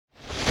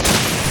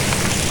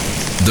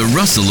The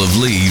rustle of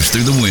leaves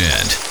through the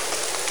wind.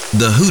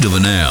 The hoot of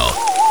an owl.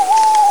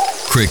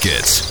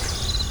 Crickets.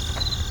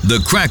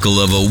 The crackle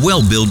of a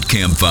well-built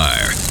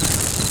campfire.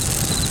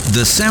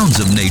 The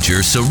sounds of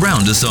nature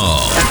surround us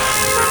all.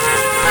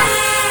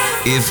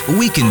 If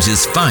we can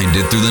just find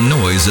it through the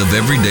noise of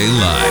everyday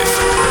life.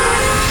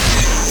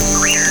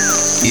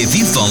 If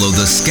you follow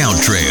the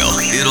Scout Trail,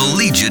 it'll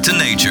lead you to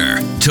nature,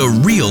 to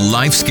real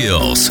life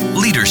skills,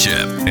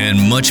 leadership, and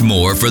much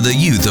more for the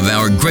youth of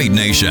our great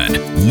nation.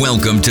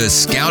 Welcome to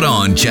Scout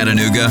On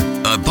Chattanooga,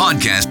 a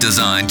podcast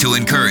designed to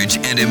encourage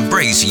and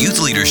embrace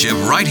youth leadership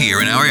right here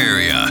in our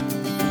area.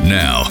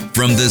 Now,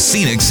 from the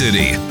Scenic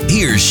City,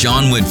 here's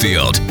Sean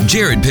Whitfield,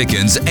 Jared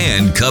Pickens,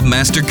 and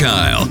Cubmaster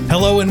Kyle.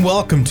 Hello and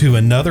welcome to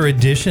another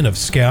edition of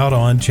Scout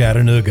on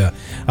Chattanooga.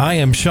 I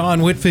am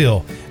Sean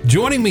Whitfield.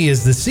 Joining me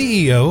is the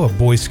CEO of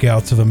Boy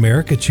Scouts of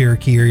America,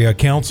 Cherokee Area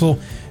Council,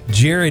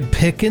 Jared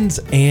Pickens,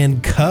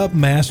 and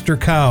Cubmaster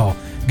Kyle.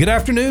 Good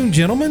afternoon,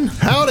 gentlemen.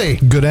 Howdy.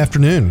 Good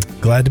afternoon.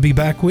 Glad to be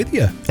back with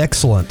you.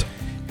 Excellent.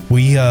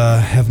 We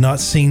have not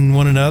seen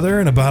one another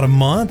in about a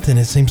month, and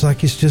it seems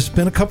like it's just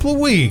been a couple of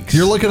weeks.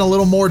 You're looking a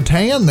little more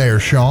tan there,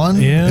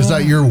 Sean. Yeah. Is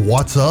that your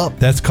what's up?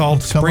 That's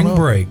called spring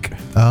break.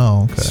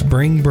 Oh, okay.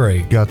 Spring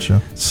break.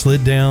 Gotcha.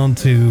 Slid down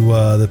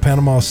to the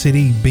Panama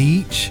City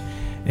beach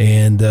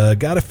and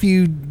got a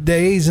few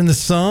days in the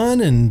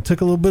sun and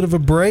took a little bit of a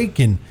break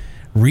and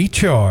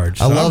recharged.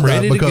 So I love I'm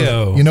ready that because to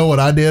go. you know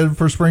what I did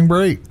for spring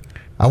break?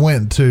 I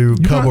went to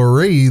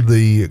Cubbaree,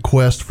 the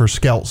Quest for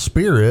Scout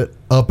Spirit,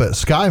 up at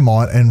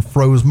Skymont and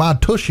froze my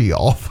tushy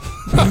off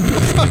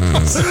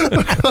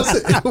because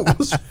it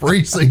was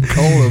freezing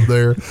cold up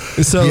there.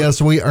 So,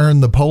 yes, we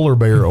earned the Polar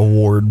Bear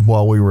Award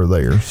while we were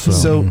there.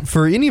 So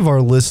for any of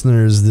our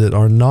listeners that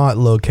are not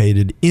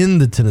located in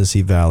the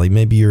Tennessee Valley,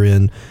 maybe you're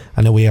in,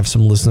 I know we have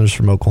some listeners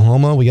from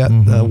Oklahoma we got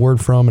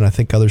word from, and I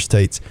think other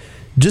states.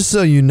 Just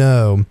so you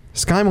know,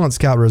 Skymont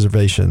Scout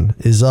Reservation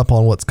is up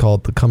on what's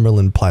called the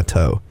Cumberland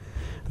Plateau.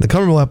 The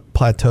Cumberland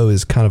Plateau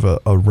is kind of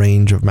a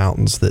range of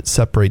mountains that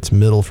separates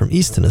Middle from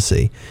East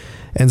Tennessee.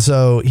 And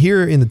so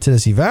here in the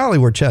Tennessee Valley,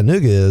 where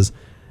Chattanooga is,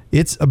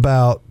 it's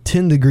about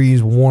 10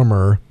 degrees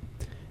warmer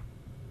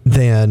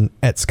than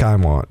at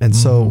Skymont. And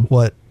so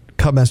what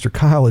Cubmaster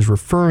Kyle is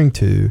referring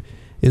to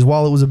is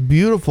while it was a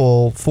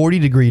beautiful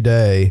 40-degree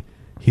day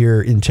here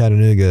in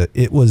Chattanooga,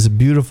 it was a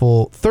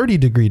beautiful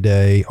 30-degree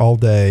day all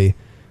day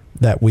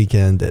that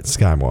weekend at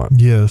Skymont.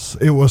 Yes,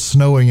 it was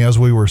snowing as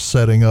we were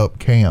setting up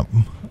camp.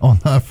 On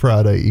that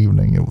Friday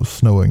evening, it was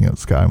snowing at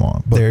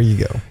Skymont. But there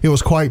you go. It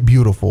was quite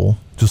beautiful,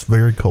 just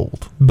very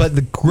cold. But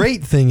the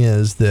great thing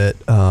is that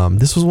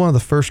this was one of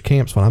the first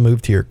camps when I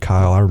moved here,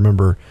 Kyle. I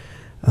remember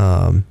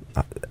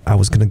I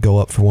was going to go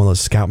up for one of those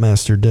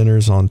Scoutmaster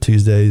dinners on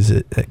Tuesdays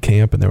at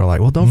camp, and they were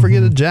like, well, don't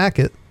forget a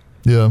jacket.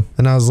 Yeah.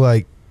 And I was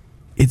like,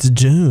 it's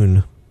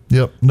June.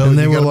 Yep. No, and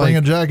they you got to were bring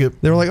like, a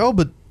jacket. They were like, oh,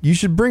 but you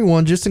should bring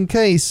one just in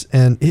case.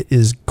 And it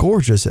is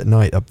gorgeous at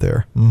night up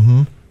there.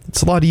 Mm-hmm.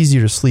 It's a lot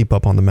easier to sleep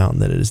up on the mountain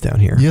than it is down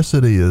here. Yes,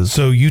 it is.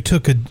 So you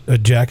took a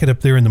jacket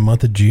up there in the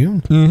month of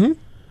June? Mm-hmm.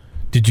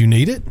 Did you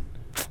need it?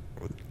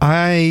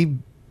 I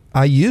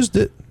used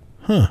it.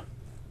 Huh.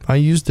 I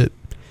used it.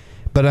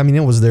 But, I mean,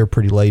 it was there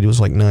pretty late. It was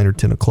like 9 or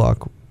 10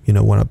 o'clock,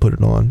 when I put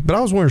it on. But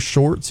I was wearing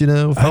shorts, If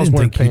I was didn't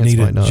wearing think you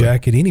pants, needed a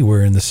jacket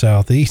anywhere in the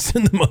southeast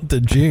in the month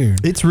of June.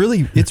 It's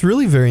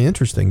really very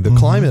interesting. The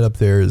climate up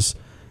there it's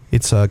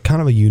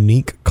kind of a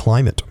unique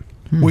climate.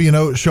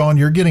 Well, Sean,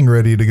 you're getting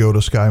ready to go to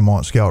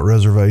Skymont Scout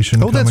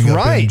Reservation. Oh, that's coming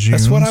up right. in June,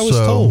 That's what I was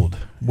told.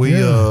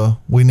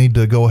 We need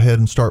to go ahead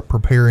and start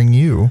preparing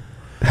you.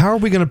 How are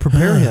we going to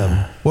prepare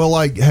him? Well,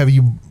 have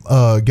you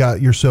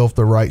got yourself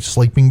the right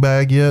sleeping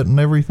bag yet and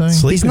everything?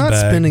 He's not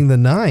spending the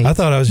night. I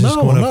thought I was just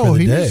going up for the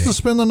he day. needs to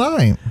spend the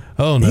night.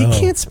 Oh, no. He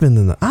can't spend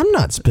the night. I'm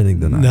not spending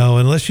the night. No,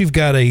 unless you've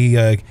got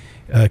a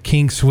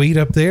king suite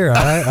up there.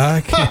 I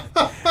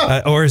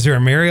can't. Or is there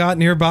a Marriott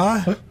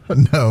nearby?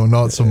 No,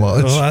 not so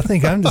much. Well, I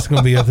think I'm just going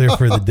to be up there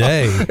for the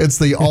day. It's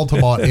the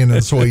Altamont Inn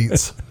and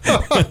Suites.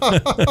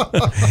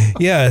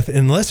 Yeah,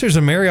 unless there's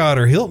a Marriott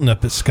or Hilton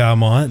up at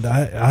Skymont,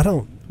 I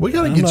don't. We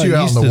got to get you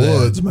out in the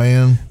woods,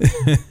 man.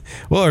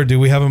 Well, or do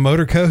we have a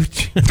motor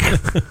coach?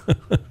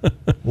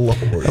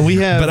 Lord. We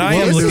have. But I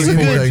am looking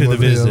forward to the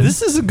visit.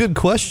 This is a good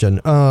question.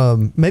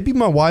 Maybe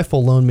my wife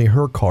will loan me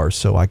her car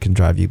so I can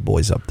drive you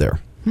boys up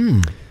there.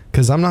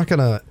 Because I'm not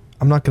gonna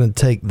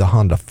take the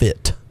Honda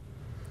Fit.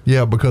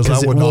 Yeah, because I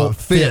would not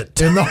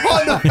fit in the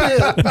Honda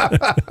Fit.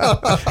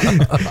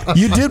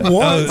 You did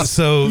once.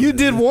 You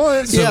did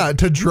once. Yeah,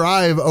 to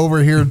drive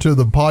over here to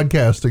the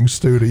podcasting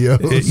studio.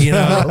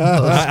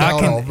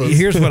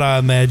 Here's what I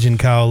imagine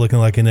Kyle looking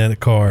like in that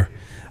car.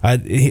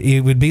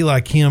 It would be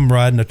like him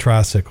riding a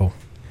tricycle.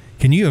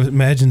 Can you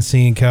imagine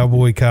seeing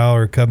Cowboy Kyle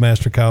or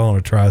Cubmaster Kyle on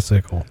a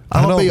tricycle?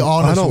 I'll be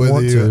honest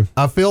with you.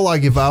 I feel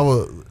like if I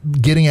was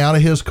getting out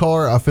of his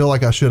car, I feel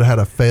like I should have had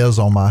a fez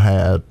on my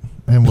hat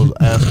and was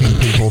asking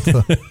people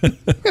to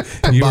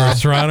you were buy a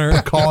Shriner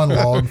pecan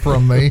log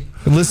from me.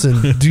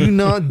 Listen, do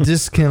not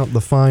discount the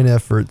fine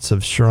efforts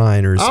of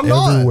Shriners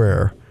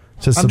everywhere.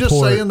 to support I'm just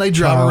saying they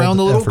drive child around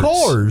the little efforts.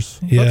 cars.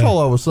 Yeah. That's all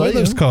I was saying. What are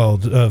those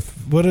called?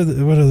 What are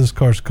those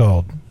cars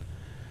called?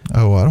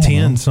 Oh, I don't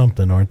 10 know.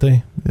 something, aren't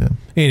they? Yeah.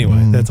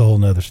 Anyway, that's a whole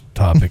nother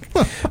topic.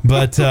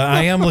 But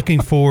I am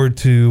looking forward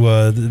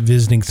to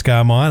visiting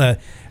Skymont.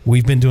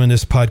 We've been doing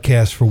this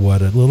podcast for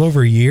what, a little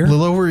over a year? A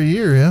little over a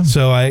year, yeah.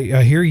 So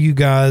I hear you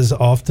guys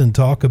often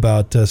talk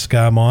about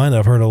Skymont.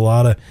 I've heard a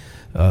lot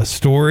of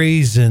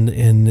stories, and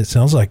it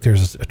sounds like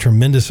there's a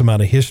tremendous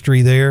amount of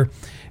history there.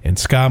 And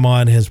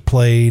Skymont has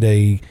played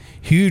a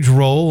huge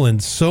role in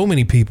so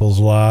many people's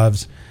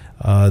lives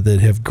that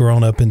have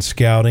grown up in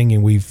scouting.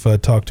 And we've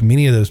talked to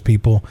many of those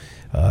people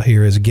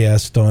here as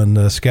guests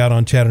on Scout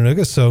on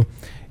Chattanooga. So,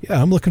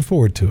 yeah, I'm looking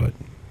forward to it.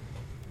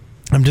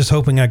 I'm just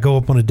hoping I go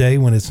up on a day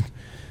when it's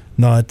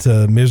not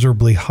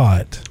miserably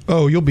hot.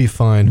 Oh, you'll be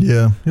fine.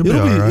 Yeah.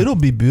 It'll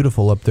be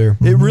beautiful up there.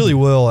 It really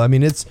will. I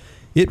mean, it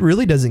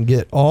really doesn't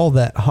get all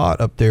that hot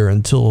up there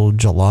until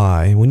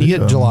July. When you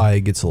get July,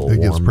 it gets a little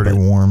warm. It gets pretty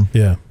warm.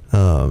 Yeah.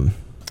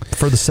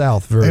 For the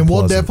south, very and we'll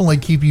pleasant. definitely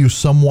keep you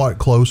somewhat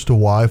close to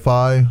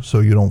Wi-Fi so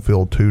you don't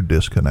feel too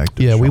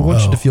disconnected. Yeah, we Sean.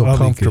 want you to feel I'll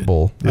be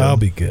comfortable. good. I'll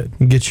be good.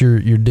 And get your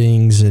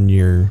dings and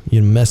your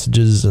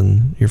messages,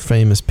 and your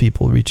famous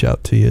people reach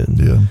out to you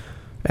and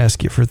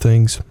ask you for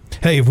things.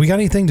 Hey, have we got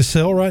anything to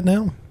sell right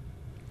now?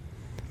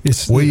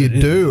 We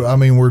do. I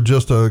mean, we're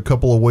just a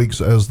couple of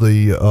weeks as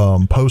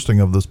the posting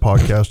of this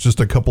podcast, just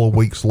a couple of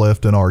weeks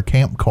left in our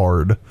camp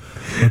card.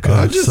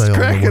 I'm just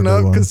cracking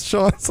up because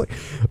Sean's like,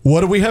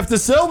 what do we have to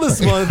sell this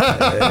month?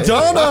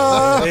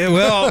 Donna!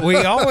 Well,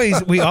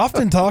 we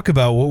often talk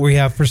about what we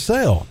have for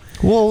sale.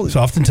 Well, So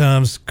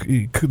oftentimes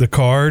the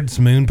cards,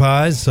 moon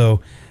pies.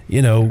 So,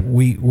 you know,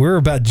 we're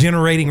about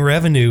generating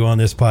revenue on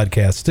this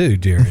podcast too,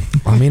 Jared.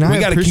 I mean, we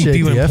got to keep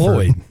you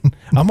employed.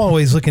 I'm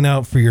always looking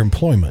out for your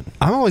employment.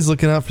 I'm always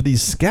looking out for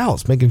these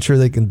scouts, making sure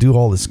they can do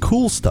all this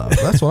cool stuff.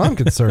 That's what I'm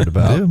concerned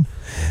about.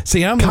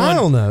 See,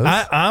 Kyle knows.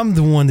 I'm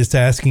the one that's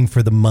asking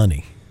for the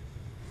money.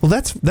 Well,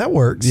 that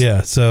works.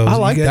 Yeah, so I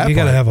like that you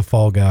got to part. have a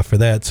fall guy for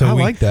that. So I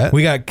like that.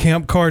 We got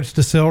camp cards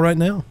to sell right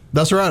now.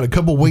 That's right. A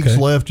couple weeks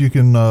Okay. left. You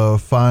can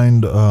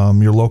find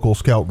your local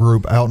scout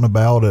group out and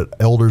about at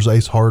Elders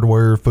Ace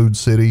Hardware, Food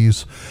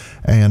Cities,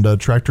 and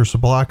Tractor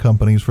Supply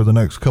Companies for the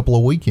next couple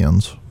of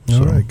weekends.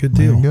 All right, good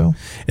there deal. you go.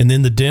 And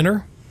then the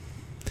dinner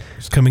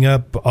is coming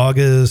up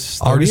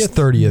August 30th. August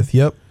 30th.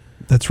 Yep.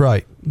 That's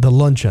right. The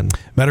luncheon.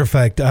 Matter of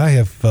fact, I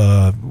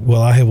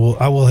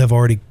will have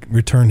already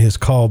returned his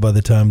call by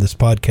the time this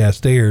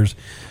podcast airs,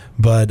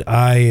 but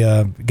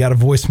I got a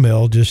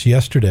voicemail just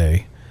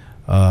yesterday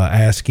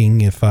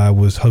asking if I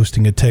was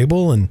hosting a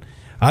table, and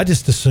I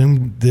just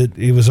assumed that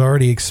it was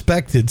already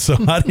expected. So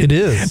It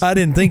is. I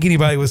didn't think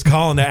anybody was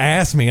calling to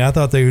ask me. I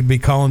thought they would be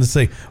calling to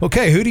say,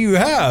 "Okay, who do you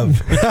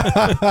have?"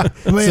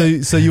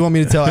 So you want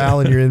me to tell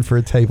Alan you're in for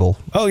a table?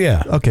 Oh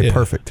yeah. Okay, Yeah.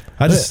 perfect.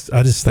 I just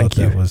Thank thought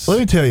that you. was. Let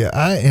me tell you,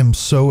 I am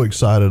so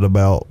excited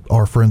about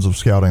our Friends of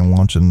Scouting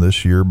luncheon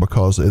this year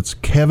because it's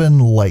Kevin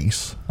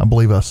Lace. I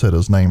believe I said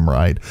his name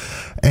right.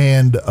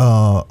 And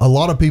a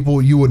lot of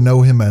people, you would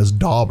know him as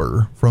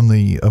Dauber from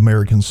the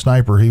American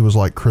Sniper. He was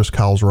like Chris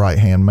Kyle's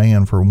right-hand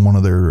man for one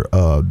of their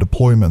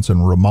deployments in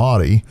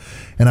Ramadi.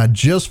 And I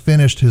just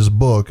finished his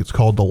book. It's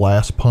called The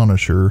Last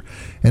Punisher.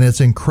 And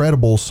it's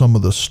incredible, some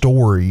of the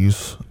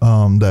stories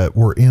that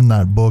were in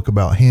that book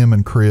about him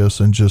and Chris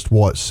and just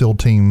what SEAL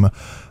Team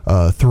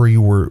 3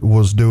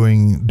 was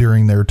doing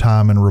during their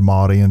time in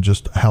Ramadi and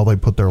just how they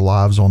put their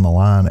lives on the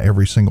line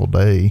every single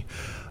day.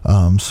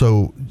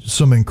 So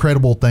some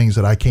incredible things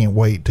that I can't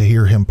wait to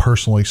hear him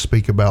personally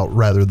speak about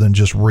rather than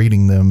just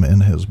reading them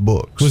in his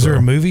books. Was there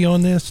a movie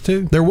on this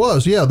too? There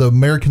was, yeah, the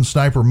American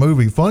Sniper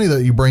movie. Funny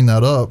that you bring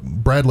that up.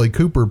 Bradley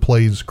Cooper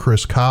plays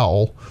Chris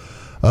Kyle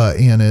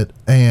in it,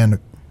 and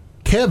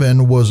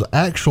Kevin was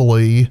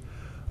actually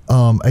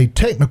a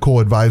technical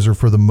advisor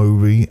for the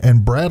movie,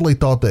 and Bradley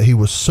thought that he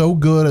was so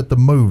good at the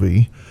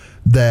movie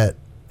that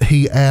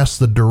he asked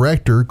the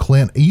director,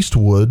 Clint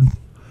Eastwood,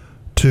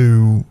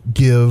 to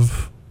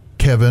give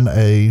Kevin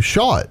a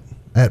shot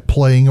at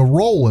playing a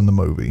role in the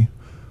movie.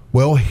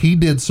 Well, he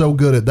did so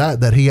good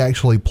at that he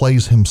actually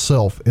plays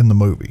himself in the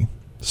movie.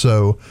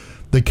 So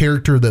the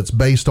character that's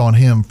based on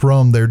him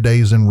from their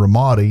days in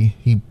Ramadi,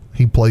 he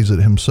plays it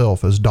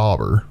himself as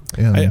Dauber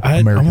in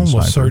American I'm almost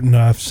Sniper. certain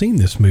I've seen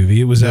this movie.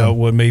 It was out,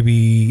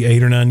 maybe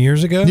 8 or 9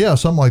 years ago? Yeah,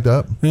 something like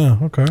that. Yeah,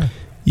 okay.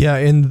 Yeah,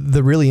 and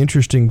the really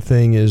interesting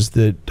thing is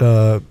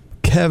that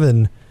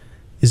Kevin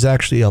is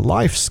actually a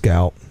life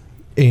scout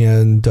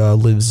and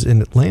lives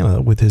in Atlanta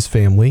with his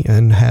family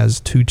and has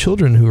 2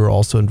 children who are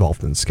also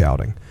involved in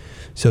scouting.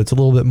 So it's a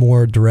little bit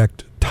more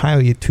direct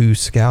tie to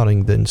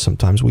scouting than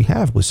sometimes we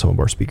have with some of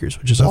our speakers,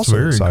 which is That's also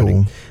very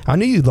exciting. cool. I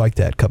knew you'd like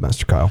that,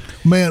 Cupmaster Kyle.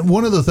 Man,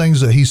 one of the things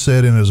that he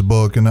said in his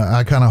book, and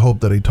I kind of hope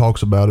that he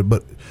talks about it,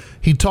 but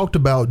he talked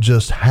about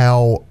just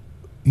how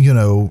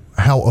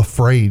how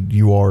afraid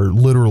you are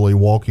literally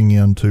walking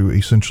into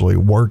essentially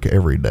work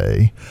every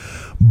day.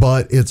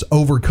 But it's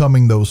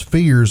overcoming those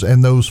fears,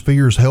 and those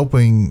fears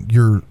helping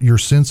your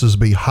senses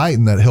be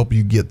heightened that help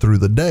you get through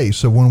the day.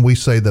 So when we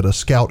say that a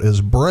scout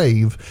is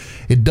brave,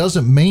 it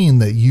doesn't mean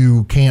that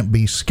you can't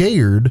be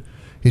scared.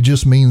 It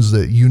just means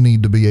that you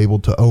need to be able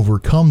to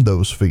overcome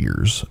those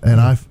fears.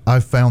 And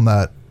I've found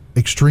that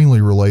extremely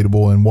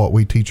relatable in what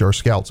we teach our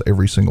scouts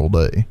every single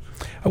day.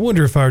 I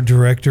wonder if our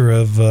director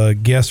of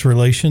guest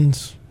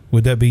relations,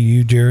 would that be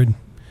you, Jared?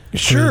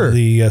 Sure. For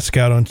the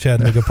Scout on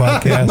Chattanooga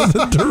podcast.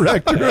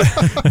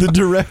 the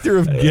director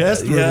of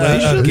guest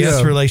relations.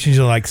 Guest relations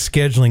are like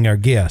scheduling our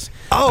guests.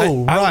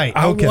 Oh, right.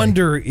 I Okay.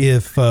 wonder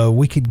if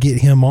we could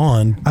get him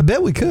on I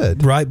bet we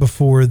could. right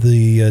before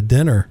the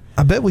dinner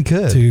I bet we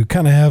could. to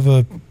kind of have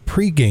a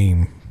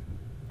pregame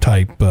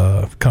type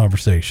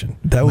conversation.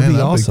 That would Man, be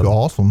that'd awesome.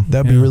 awesome.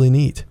 That'd be Yeah. really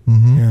neat.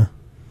 Yeah.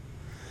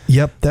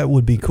 Yep, that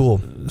would be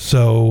cool.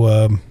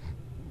 So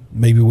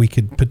maybe we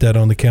could put that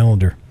on the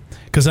calendar,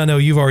 because I know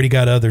you've already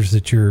got others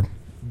that you're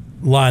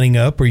lining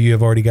up, or you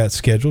have already got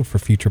scheduled for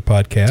future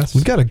podcasts.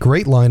 We've got a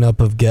great lineup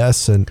of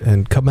guests, and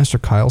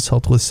Cubmaster Kyle's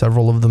helped with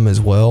several of them as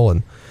well.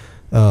 And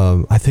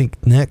I think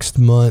next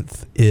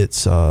month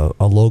it's a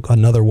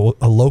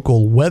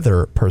local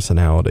weather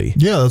personality.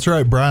 Yeah, that's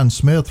right. Brian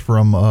Smith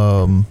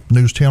from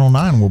News Channel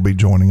 9 will be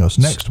joining us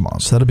next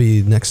month. So that'll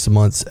be next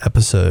month's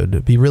episode.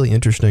 It'd be really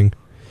interesting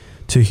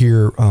to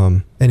hear,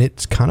 and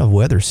it's kind of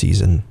weather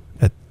season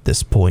at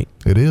this point.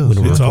 It is.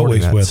 When we're It's recording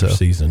always that, weather so.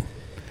 season.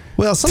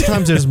 Well,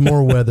 sometimes there's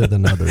more weather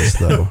than others,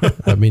 though.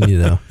 I mean,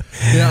 Yeah,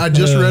 I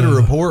just read a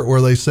report where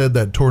they said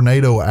that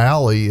Tornado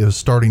Alley is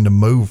starting to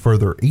move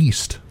further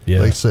east. Yeah.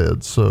 They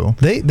said so.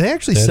 They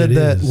actually That said it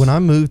that is. when I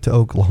moved to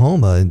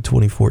Oklahoma in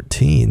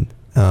 2014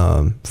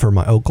 for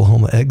my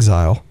Oklahoma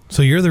exile.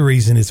 So you're the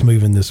reason it's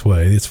moving this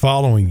way. It's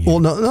following you. Well,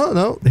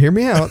 no. Hear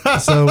me out.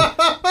 So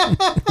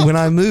when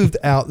I moved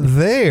out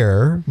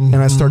there and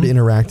I started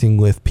interacting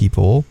with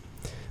people,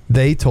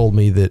 they told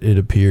me that it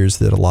appears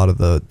that a lot of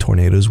the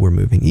tornadoes were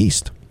moving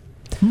east.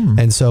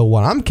 And so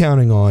what I'm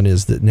counting on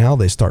is that now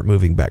they start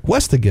moving back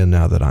west again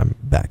now that I'm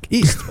back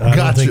east. I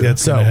don't think Gotcha.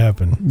 that's going to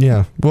happen.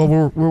 Yeah. Well,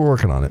 we're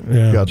working on it.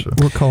 Yeah. Gotcha.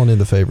 We're calling in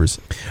the favors.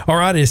 All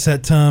right, it's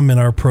that time in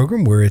our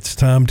program where it's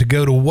time to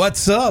go to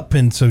What's Up.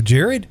 And so,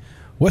 Jared,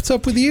 what's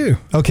up with you?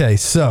 Okay,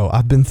 so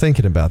I've been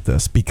thinking about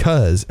this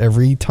because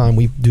every time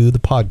we do the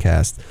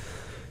podcast,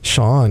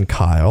 Sean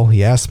Kyle,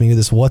 he asked me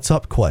this what's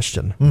up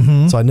question.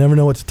 So I never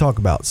know what to talk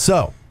about.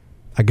 So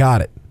I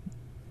got it.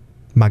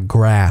 My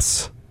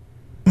grass.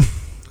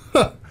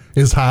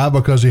 Is high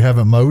because you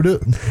haven't mowed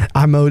it?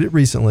 I mowed it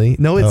recently.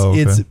 No, it's Oh,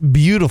 okay. it's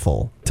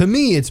beautiful. To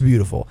me, it's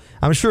beautiful.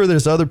 I'm sure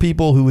there's other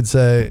people who would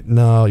say,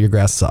 no, your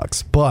grass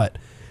sucks. But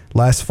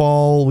last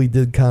fall, we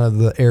did kind of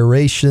the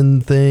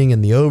aeration thing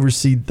and the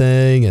overseed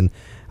thing. And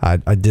I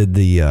did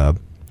the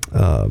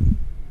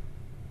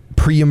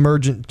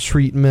pre-emergent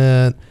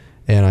treatment.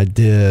 And I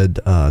did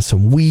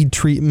some weed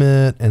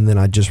treatment. And then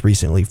I just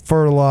recently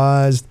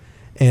fertilized.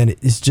 And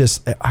it's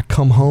just, I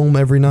come home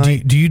every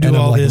night. Do you do and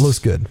I'm all like, this? It looks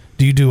good.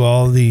 Do you do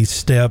all these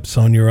steps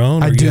on your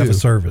own, or I you have do. a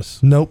service?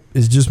 Nope,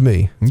 it's just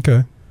me.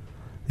 Okay.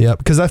 Yeah,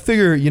 because I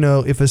figure,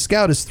 if a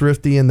scout is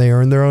thrifty and they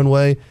earn their own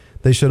way,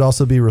 they should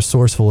also be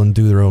resourceful and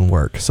do their own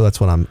work. So that's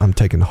what I'm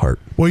taking to heart.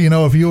 Well,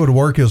 if you would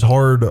work as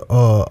hard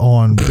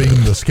on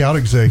being the scout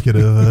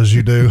executive as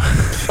you do.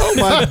 Oh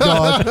my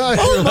gosh!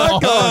 Oh my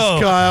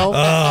gosh, Kyle!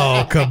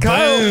 Oh,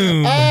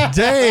 kaboom!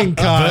 Dang,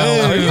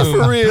 Kyle! Are you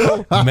for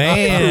real?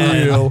 Man,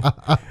 For real.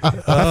 I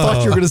thought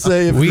you were going to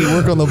say if we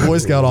work on the Boy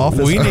Scout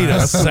office. we need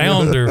a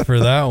sounder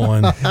for that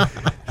one.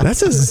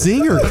 That's a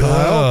zinger,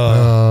 Kyle.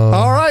 Oh,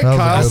 All right, that was a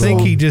Kyle. I good think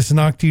one. he just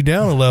knocked you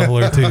down a level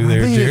or two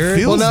there, Man, it Jared.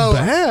 feels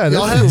bad.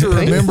 Y'all That have to feels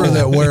remember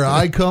painful. that where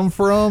I come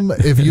from,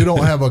 if you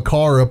don't have a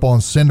car up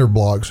on cinder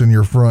blocks in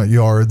your front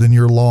yard, then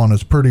your lawn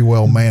is pretty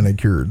well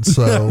manicured.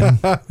 So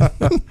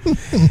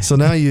So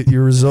now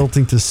you're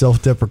resulting to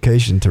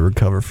self-deprecation to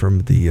recover from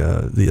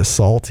the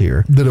assault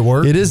here. did it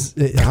work? It is.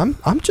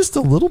 I'm just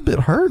a little bit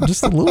hurt,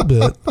 just a little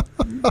bit.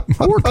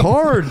 I work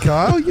hard,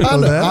 Kyle. You know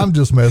that. I'm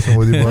just messing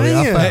with you, buddy.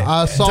 Man,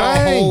 I saw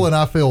dang. a hole and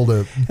I filled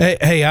it.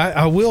 Hey,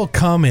 I will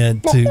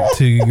comment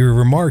to your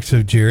remarks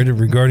of Jared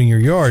regarding your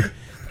yard.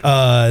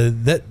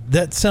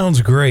 That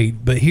sounds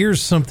great, but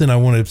here's something I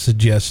want to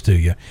suggest to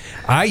you.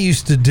 I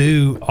used to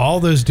do all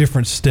those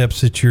different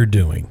steps that you're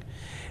doing,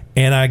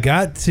 and I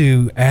got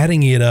to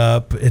adding it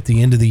up at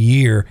the end of the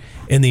year,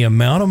 and the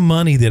amount of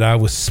money that I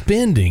was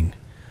spending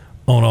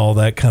on all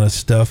that kind of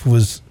stuff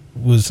was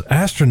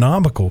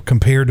astronomical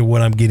compared to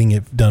what I'm getting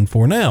it done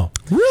for now.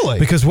 Really?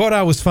 Because what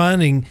I was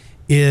finding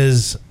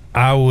is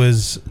I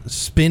was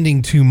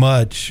spending too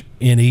much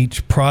in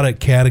each product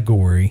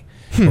category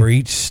or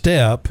each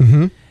step.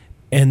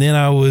 And then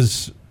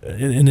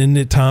and then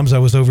at times I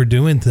was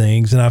overdoing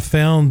things. And I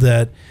found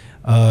that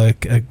a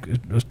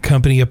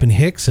company up in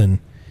Hickson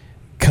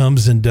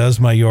comes and does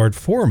my yard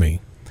for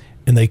me.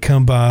 and they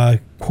come by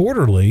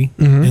quarterly,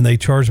 and they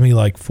charge me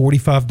like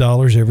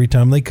 $45 every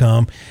time they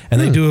come, and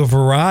they do a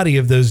variety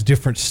of those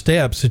different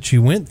steps that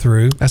you went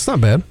through. That's not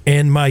bad.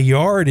 And my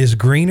yard is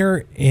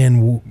greener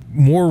and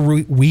more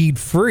weed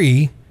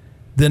free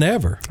than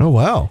ever. Oh,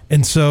 wow.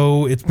 And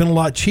so it's been a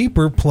lot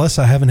cheaper. Plus,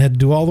 I haven't had to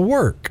do all the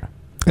work.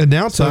 And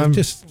now So time,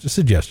 just a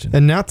suggestion.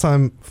 and now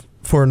time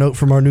for a note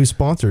from our new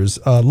sponsors,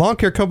 Lawn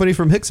Care Company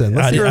from Hickson.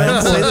 I Let's hear didn't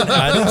it.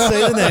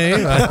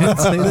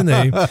 say the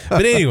name.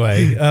 But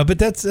anyway, but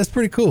that's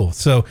pretty cool.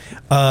 So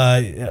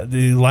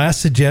the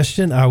last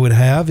suggestion I would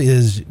have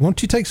is, why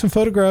don't you take some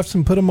photographs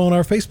and put them on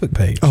our Facebook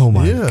page? Oh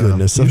my Yeah,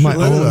 goodness! you Of my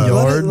should own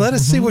yard. Let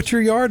us see what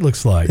your yard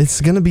looks like. It's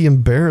gonna be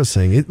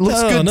embarrassing. It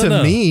looks good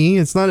to me.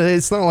 It's not.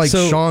 It's not like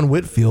So- Sean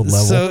Whitfield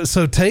level.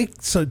 So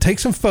take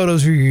some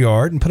photos of your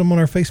yard and put them on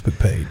our Facebook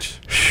page.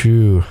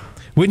 Shoo.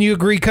 Wouldn't you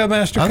agree,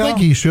 Cubmaster I Kyle? think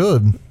he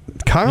should.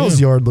 Kyle's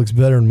yard looks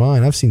better than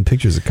mine. I've seen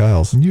pictures of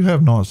Kyle's. You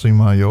have not seen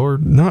my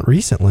yard. Not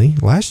recently.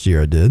 Last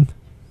year I did.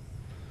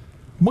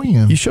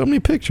 When? You showed me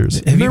pictures.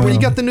 Have you Remember when you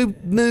been- got the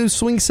new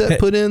swing set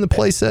put in, the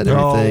play set, and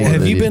Oh, everything?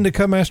 Have And you then been to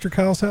Cubmaster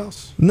Kyle's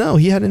house? No,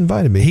 he hadn't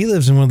invited me. He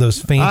lives in one of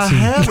those I fancy.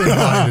 have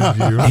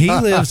invited you. He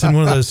lives in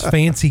one of those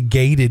fancy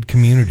gated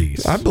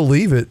communities. I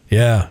believe it.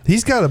 Yeah.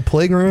 He's got a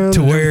playground To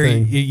and where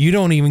everything. you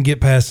don't even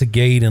get past the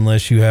gate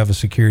unless you have a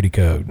security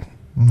code.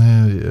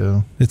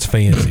 Yeah. It's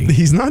fancy.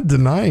 He's not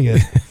denying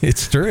it.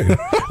 It's true.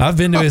 I've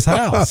been to his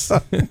house.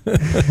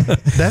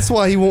 That's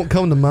why he won't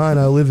come to mine.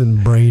 I live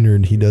in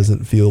Brainerd. He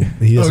doesn't feel.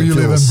 He doesn't you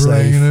feel live in safe.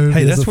 Brainerd? Hey,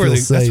 He that's doesn't where feel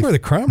that's safe. where the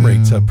crime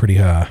rate's up pretty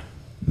high.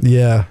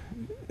 Yeah.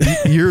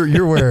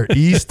 You're where?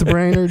 East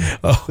Brainerd?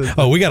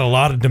 Oh, we got a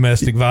lot of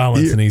domestic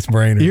violence in East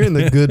Brainerd. You're in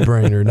the good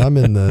Brainerd. I'm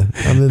in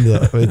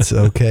the it's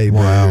okay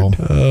Wow.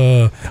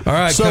 Brainerd. All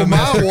right, So my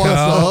Cubmaster what's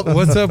Kyle, up?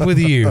 What's up with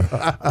you?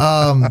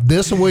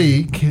 This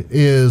week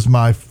is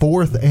my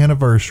 4th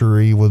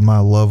anniversary with my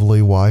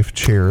lovely wife,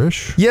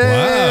 Cherish.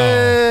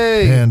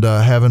 Yay! And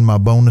having my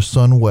bonus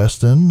son,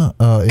 Weston. In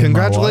my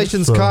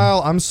Congratulations, life, so-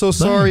 Kyle. I'm so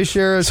sorry,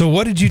 Sheriff. So,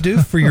 what did you do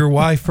for your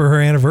wife for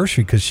her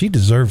anniversary? Because she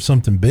deserves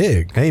something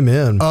big.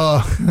 Amen.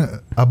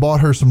 I bought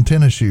her some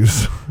tennis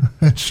shoes.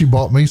 And she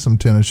bought me some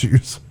tennis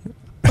shoes.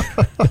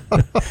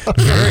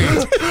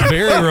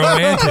 Very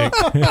romantic.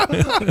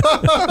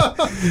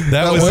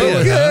 That was way- it.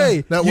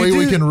 okay. That You way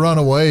we do- can run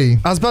away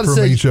I was about to from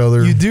say, each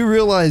other. you do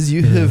realize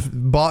you have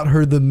bought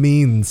her the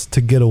means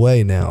to get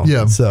away now.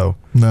 Yeah. So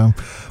No.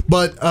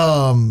 But,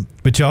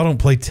 But y'all don't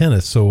play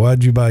tennis, so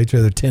why'd you buy each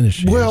other tennis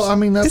shoes? well, I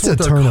mean, that's it's a what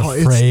they're turn called.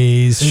 of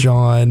phrase,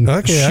 Sean.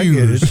 Okay, I get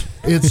shoes. it.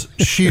 It's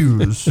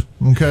shoes,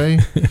 okay?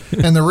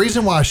 And the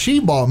reason why she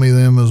bought me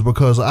them is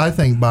because I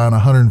think buying a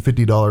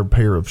 $150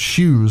 pair of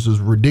shoes is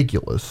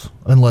ridiculous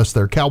unless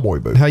they're cowboy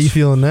boots. How you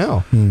feeling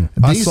now?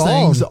 I These saw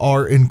things 'em.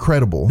 are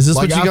incredible. Is this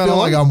like, what you I got feel on?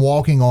 like I'm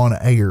walking on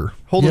air.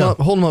 Hold Yeah. him up.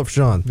 Hold him up,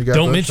 Sean. You got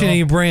Don't those, mention Sean?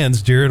 any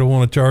brands. Jared will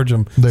want to charge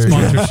them There you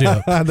go.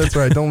 sponsorship. That's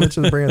right. Don't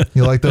mention the brand.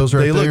 You like those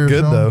right They look there?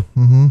 good, Sean? though.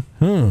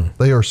 Mm-hmm.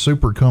 They are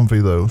super comfy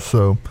though,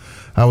 so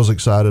I was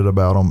excited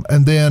about them.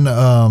 And then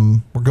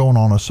we're going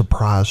on a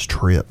surprise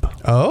trip.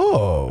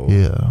 Oh.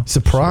 Yeah.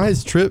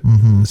 Surprise trip.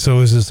 So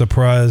is it a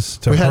surprise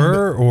to We hadn't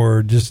her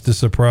or just a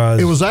surprise?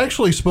 It was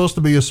actually supposed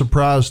to be a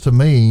surprise to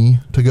me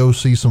to go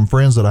see some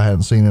friends that I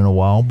hadn't seen in a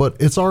while, but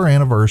it's our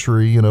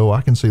anniversary. You know,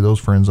 I can see those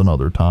friends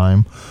another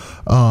time.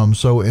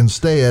 So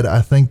instead,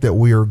 I think that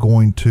we are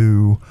going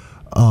to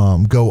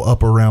go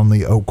up around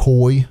the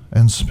Ocoee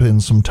and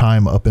spend some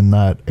time up in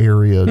that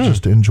area,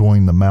 just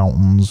enjoying the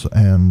mountains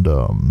and,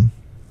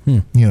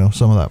 you know,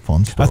 some of that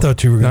fun stuff. I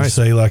thought you were going to Nice.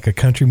 say like a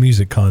country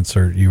music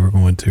concert you were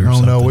going to or Oh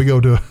something. no, I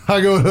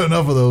go to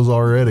enough of those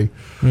already.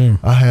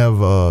 I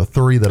have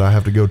 3 that I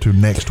have to go to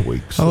next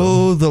week. So.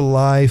 Oh, the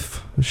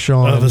life,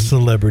 Sean. Of a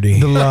celebrity.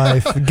 the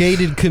life.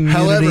 Gated community.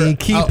 However,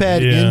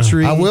 keypad yeah.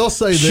 entry. I will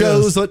say this.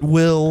 Shows at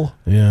will.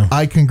 Yeah.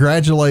 I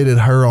congratulated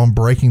her on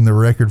breaking the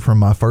record from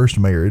my first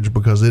marriage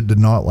because it did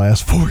not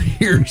last 4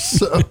 years.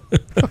 So.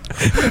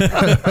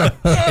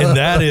 And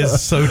that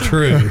is so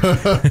true.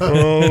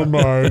 Oh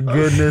my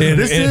goodness. And-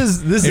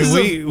 This and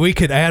is we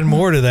could add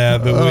more to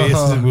that, but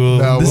we'll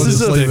No, This we'll is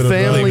just a leave it at that. Leave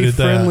it family at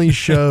that. friendly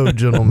show,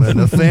 gentlemen.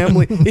 A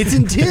family. It's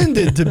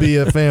intended to be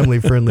a family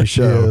friendly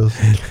show.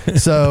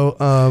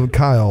 So,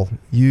 Kyle,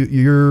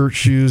 your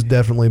shoes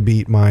definitely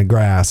beat my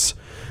grass,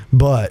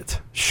 but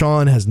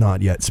Sean has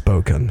not yet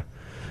spoken.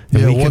 And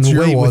Yeah, we what's can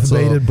your wait with what's up?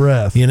 bated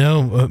breath. You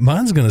know,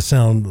 mine's going to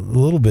sound a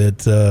little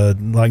bit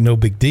like no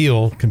big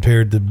deal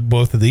compared to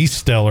both of these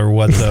stellar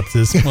what's up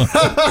this month.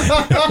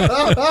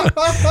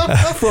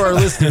 For our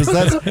listeners,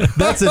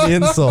 that's an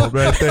insult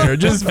right there.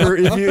 Just for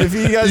if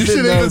you guys You didn't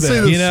should know even see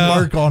that. the You know,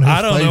 smirk on his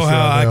I don't know face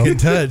how right I now. can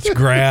touch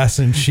grass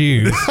and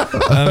shoes.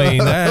 I mean,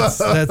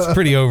 that's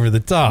pretty over the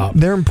top.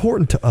 They're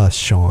important to us,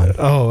 Sean.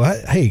 Oh,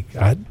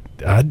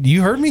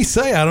 you heard me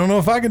say I don't know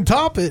if I can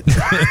top it.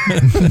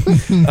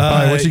 All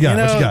right, what you got?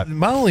 What you got?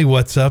 My only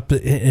what's up,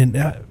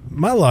 and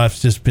my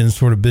life's just been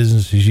sort of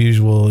business as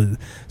usual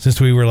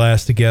since we were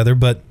last together.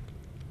 But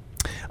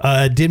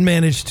I did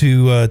manage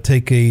to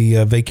take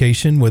a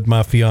vacation with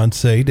my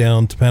fiance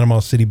down to Panama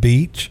City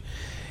Beach,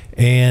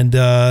 And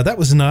that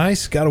was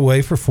nice. Got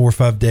away for 4 or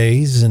 5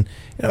 days. And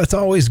it's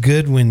always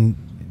good when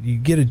you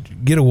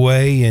get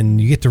away and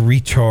you get to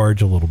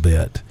recharge a little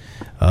bit.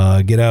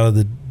 Get out of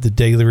the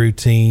daily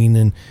routine.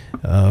 And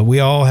we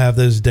all have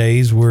those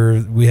days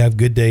where we have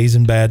good days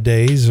and bad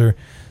days, or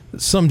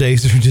some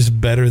days are just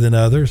better than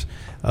others.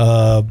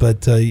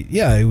 But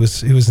it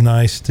was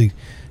nice to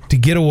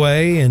get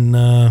away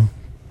and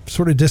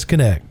sort of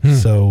disconnect.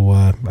 So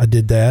I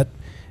did that.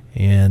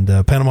 And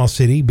Panama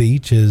City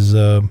Beach is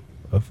a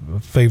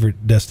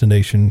favorite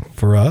destination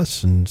for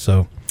us. And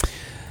so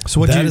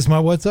that is my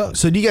what's up.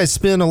 So do you guys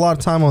spend a lot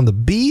of time on the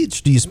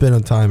beach? Do you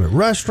spend time at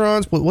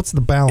restaurants? What's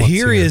the balance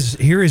here?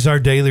 Here is our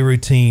daily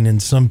routine,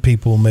 and some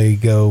people may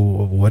go,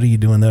 what are you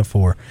doing that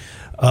for?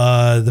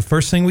 The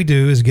first thing we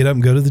do is get up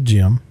and go to the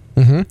gym.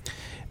 Mm-hmm.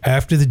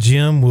 After the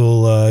gym,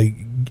 we'll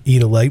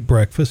eat a late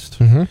breakfast,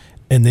 mm-hmm.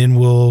 and then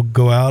we'll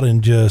go out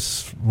and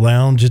just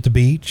lounge at the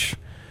beach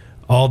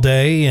all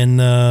day and,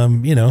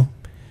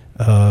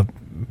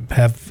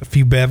 have a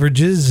few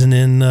beverages. And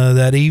then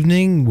that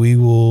evening, we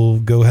will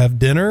go have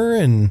dinner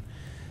and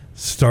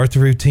start the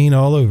routine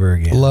all over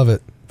again. Love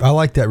it. I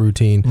like that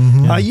routine.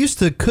 Mm-hmm.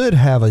 I could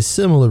have a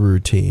similar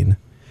routine,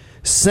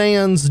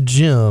 sans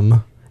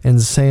gym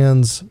and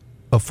sans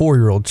a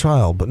 4-year-old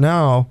child. But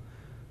now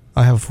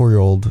I have a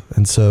 4-year-old.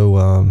 And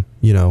so,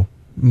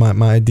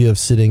 my idea of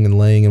sitting and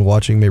laying and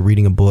watching, maybe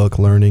reading a book,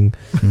 learning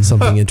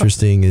something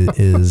interesting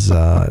is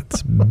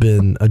it's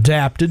been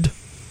adapted,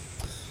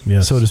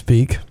 Yes. so to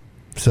speak.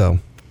 So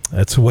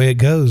that's the way it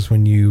goes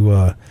when you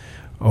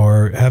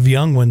have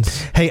young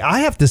ones. hey, I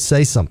have to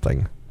say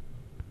something.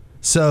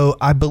 So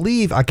I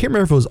believe, I can't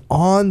remember if it was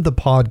on the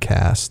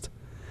podcast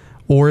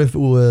or if it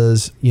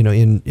was,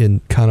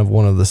 in kind of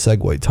one of the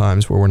segue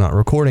times where we're not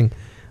recording.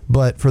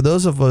 But for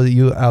those of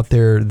you out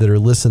there that are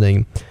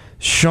listening,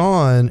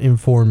 Sean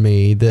informed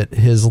me that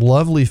his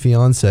lovely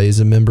fiance is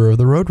a member of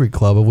the Rotary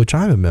Club, of which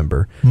I'm a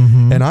member.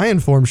 Mm-hmm. And I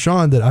informed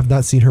Sean that I've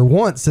not seen her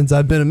once since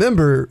I've been a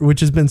member,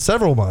 which has been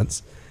several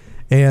months.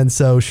 And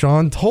so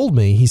Sean told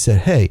me, he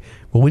said, hey,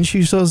 well, when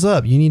she shows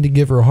up, you need to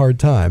give her a hard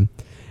time.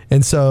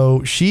 And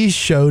so she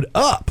showed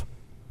up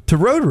to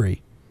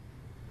Rotary.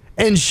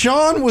 And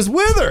Sean was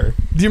with her.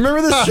 Do you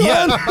remember this,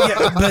 Sean?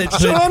 but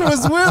Sean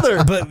was with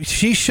her. But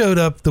she showed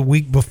up the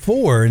week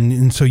before,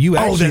 and so you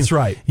actually... Oh, that's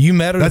right. You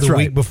met her That's the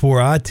right. week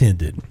before I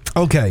attended.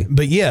 Okay.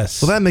 But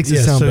yes. Well, that makes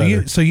it sound so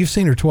better. So you've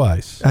seen her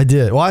twice. I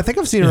did. Well, I think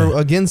I've seen her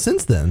again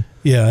since then.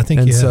 Yeah, I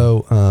think And you have.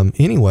 so,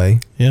 anyway,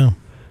 Yeah.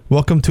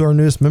 welcome to our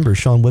newest member,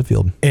 Sean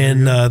Whitfield.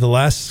 And the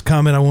last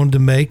comment I wanted to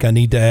make, I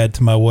need to add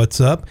to my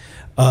what's up.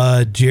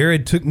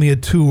 Jared took me a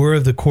tour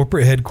of the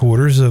corporate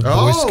headquarters of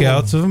Boy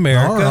Scouts of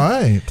America. All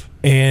right.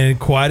 And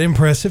quite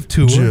impressive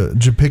tour.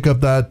 Did you pick up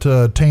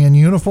that tan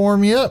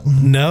uniform yet?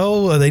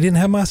 No, they didn't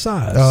have my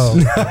size.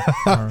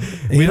 Oh,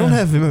 We don't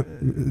have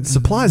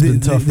supplies.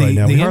 Been tough right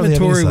now. The We hardly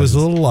have any inventory was sizes. a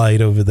little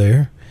light over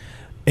there,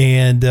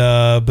 and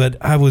but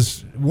I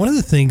was one of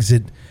the things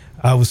that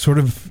I was sort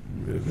of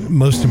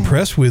most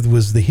impressed with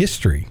was the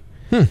history.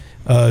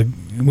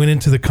 Went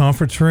into the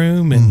conference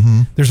room,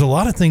 and there's a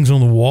lot of things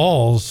on the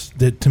walls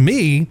that, to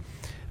me,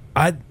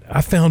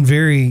 I found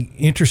very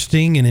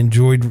interesting and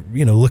enjoyed,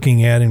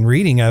 looking at and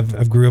reading.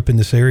 I've grew up in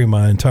this area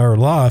my entire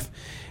life,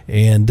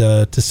 and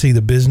to see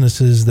the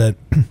businesses that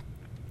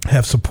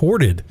have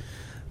supported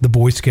the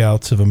Boy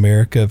Scouts of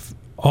America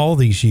all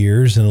these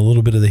years, and a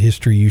little bit of the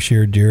history you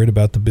shared, Jared,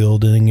 about the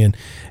building, and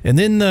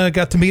then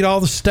got to meet all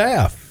the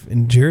staff.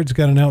 And Jared's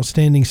got an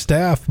outstanding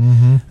staff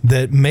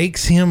that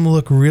makes him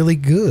look really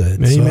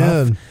good.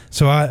 Amen.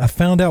 So I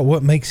found out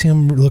what makes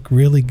him look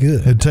really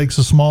good. it takes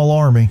a small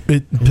army.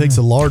 It takes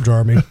a large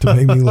army to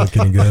make me look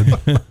any good.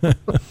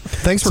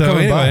 Thanks for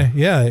coming by.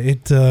 Yeah,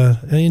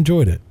 I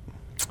enjoyed it.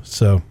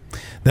 So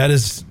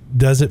that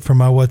does it for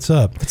my what's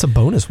up. It's a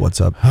bonus. What's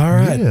up? All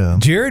right, Yeah.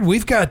 Jared,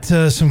 we've got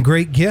some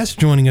great guests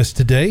joining us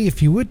today.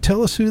 If you would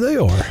tell us who they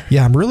are.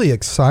 Yeah, I'm really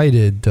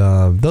excited.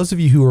 Those of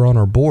you who are on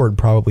our board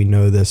probably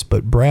know this,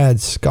 but Brad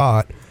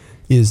Scott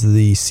is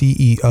the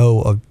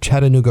CEO of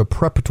Chattanooga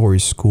Preparatory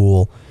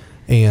School,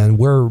 and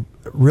we're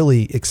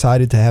really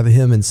excited to have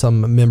him and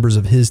some members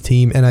of his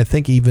team, and I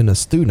think even a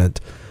student,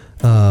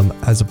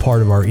 as a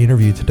part of our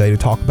interview today to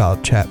talk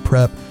about Chat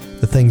Prep,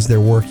 the things they're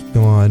working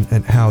on,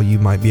 and how you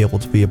might be able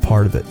to be a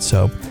part of it.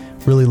 So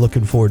really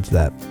looking forward to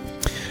that.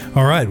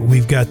 All right,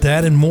 we've got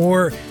that and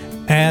more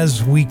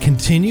as we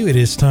continue. It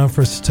is time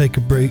for us to take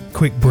a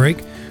quick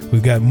break.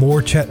 We've got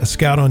more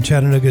Scout on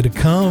Chattanooga to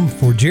come.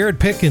 For Jared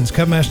Pickens,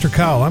 Cubmaster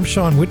Kyle, I'm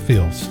Sean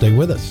Whitfield. Stay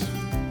with us.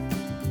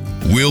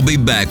 We'll be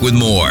back with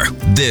more.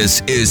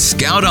 This is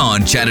Scout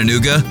on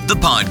Chattanooga, the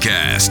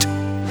podcast.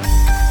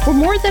 For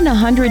more than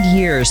 100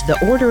 years,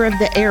 the Order of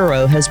the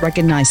Arrow has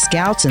recognized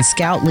scouts and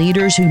scout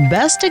leaders who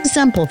best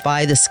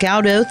exemplify the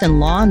scout oath and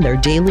law in their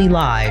daily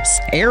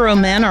lives. Arrow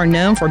men are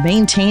known for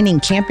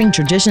maintaining camping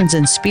traditions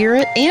and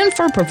spirit and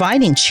for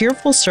providing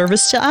cheerful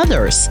service to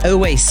others.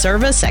 OA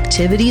service,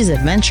 activities,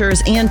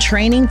 adventures, and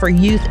training for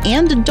youth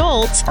and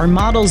adults are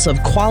models of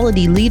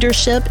quality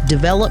leadership,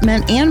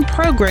 development, and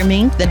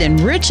programming that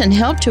enrich and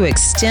help to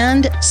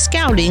extend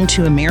scouting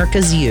to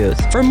America's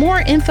youth. For more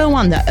info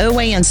on the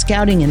OA and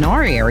scouting in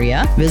our area,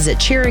 visit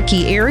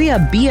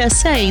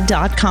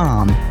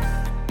CherokeeAreaBSA.com.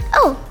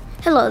 Oh,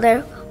 hello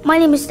there. My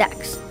name is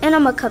Dax, and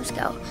I'm a Cub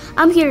Scout.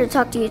 I'm here to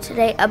talk to you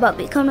today about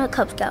becoming a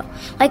Cub Scout,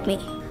 like me.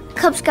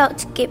 Cub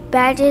Scouts get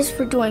badges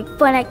for doing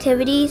fun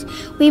activities.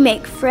 We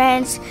make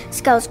friends.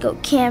 Scouts go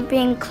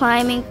camping,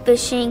 climbing,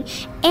 fishing,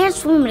 and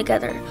swimming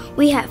together.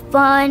 We have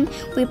fun.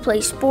 We play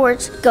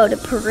sports, go to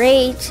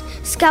parades.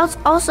 Scouts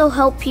also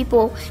help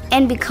people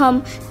and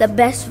become the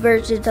best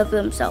versions of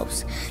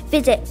themselves.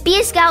 Visit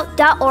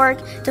beascout.org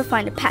to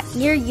find a pack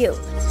near you.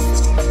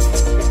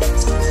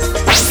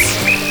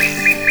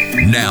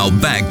 Now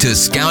back to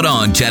Scout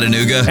On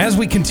Chattanooga. As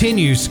we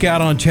continue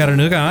Scout on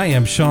Chattanooga, I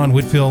am Sean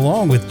Whitfield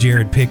along with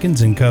Jared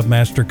Pickens and Cub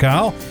Master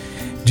Kyle.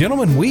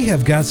 Gentlemen, we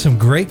have got some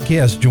great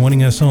guests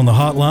joining us on the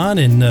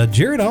hotline, and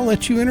Jared, I'll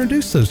let you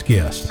introduce those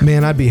guests.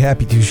 Man, I'd be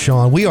happy to,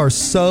 Sean. We are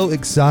so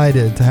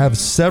excited to have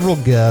several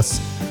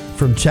guests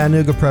from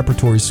Chattanooga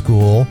Preparatory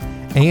School,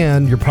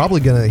 and you're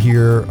probably going to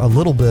hear a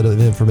little bit of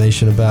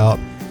information about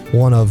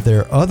one of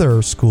their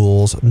other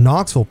schools,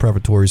 Knoxville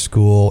Preparatory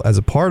School, as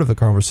a part of the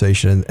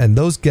conversation. And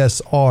those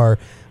guests are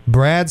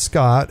Brad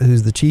Scott,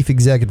 who's the Chief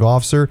Executive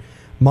Officer,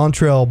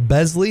 Montrell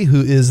Besley,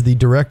 who is the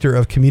Director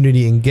of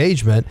Community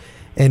Engagement,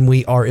 and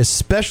we are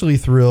especially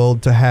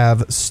thrilled to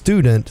have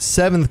student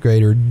 7th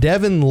grader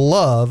Devin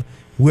Love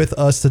with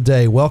us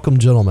today. Welcome,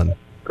 gentlemen.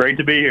 Great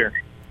to be here.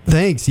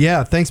 Thanks.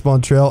 Yeah, thanks,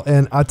 Montrell.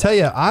 And I tell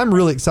you, I'm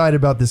really excited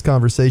about this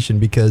conversation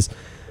because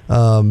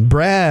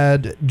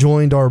Brad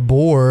joined our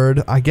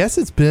board, I guess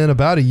it's been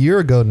about a year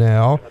ago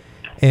now,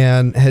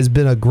 and has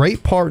been a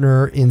great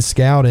partner in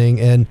scouting.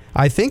 And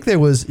I think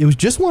it was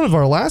just one of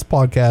our last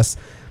podcasts,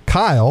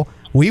 Kyle,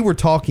 we were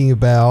talking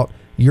about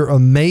your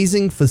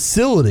amazing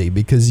facility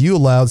because you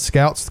allowed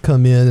scouts to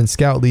come in and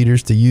scout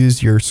leaders to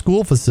use your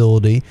school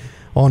facility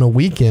on a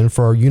weekend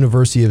for our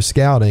University of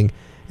Scouting.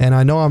 And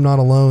I know I'm not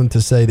alone to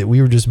say that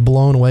we were just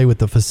blown away with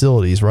the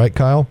facilities, right,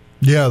 Kyle?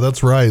 Yeah,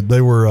 that's right.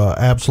 They were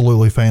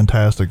absolutely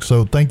fantastic.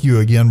 So thank you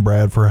again,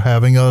 Brad, for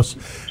having us.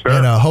 Sure.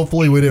 And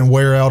hopefully we didn't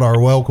wear out our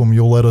welcome.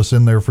 You'll let us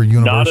in there for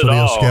University Not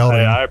at of all. Scouting.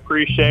 Hey, I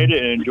appreciate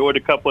it and enjoyed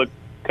a couple of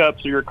cups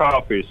of your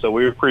coffee. So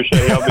we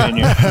appreciate y'all being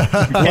here.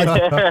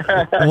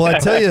 Well, I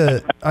tell you,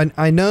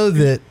 I know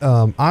that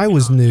I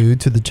was new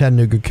to the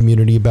Chattanooga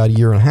community about a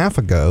year and a half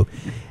ago,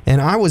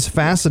 and I was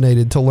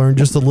fascinated to learn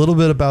just a little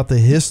bit about the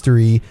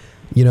history,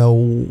 you know,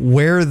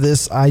 where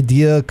this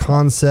idea,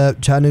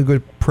 concept, Chattanooga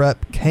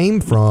Prep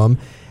came from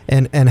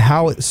and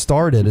how it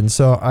started. And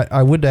so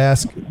I would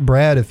ask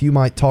Brad if you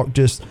might talk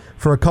just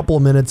for a couple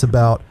of minutes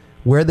about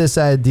where this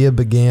idea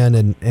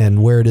began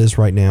and where it is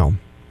right now.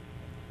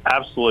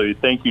 Absolutely.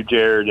 Thank you,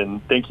 Jared, and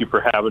thank you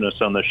for having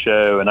us on the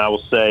show. And I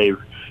will say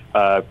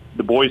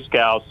the Boy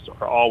Scouts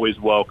are always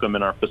welcome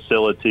in our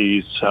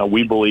facilities.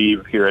 We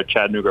believe here at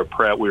Chattanooga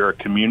Prep we are a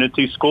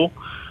community school,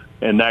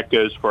 and that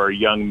goes for our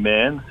young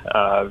men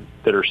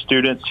that are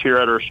students here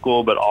at our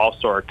school, but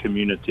also our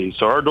community.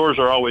 So our doors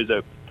are always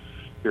open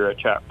here at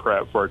Chat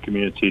Prep for our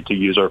community to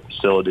use our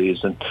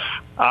facilities. And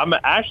I'm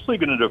actually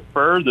going to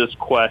defer this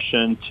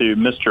question to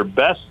Mr.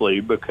 Besley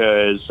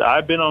because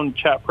I've been on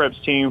Chat Prep's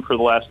team for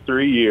the last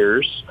 3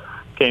 years,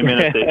 came in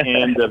at the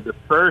end of the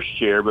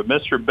first year, but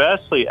Mr.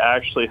 Besley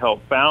actually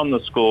helped found the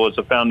school as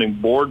a founding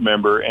board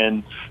member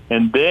and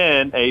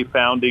then a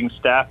founding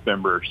staff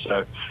member.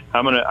 So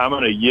I'm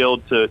gonna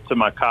yield to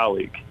my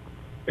colleague.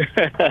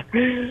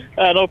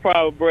 No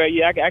problem, Brad.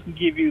 Yeah, I can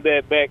give you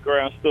that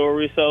background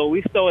story. So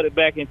we started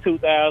back in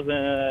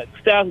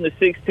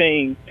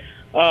 2016.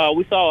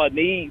 We saw a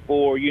need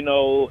for,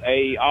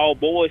 a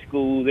all-boys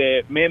school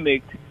that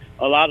mimicked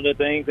a lot of the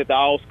things that the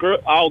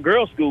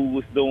all-girls school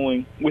was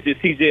doing, which is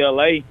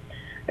CJLA.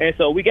 And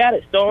so we got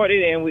it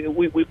started, and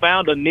we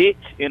found a niche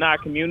in our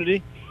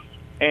community,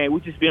 and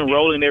we've just been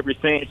rolling ever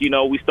since.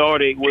 We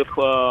started with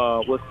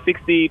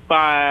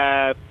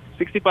 65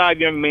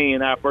 young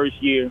men our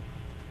first year.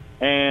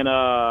 And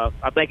I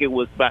think it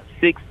was about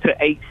 6 to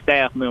 8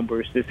 staff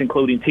members. That's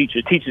including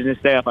teachers and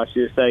staff, I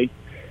should say.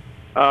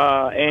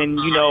 And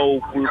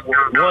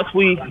once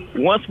we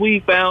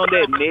found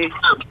that niche,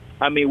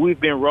 we've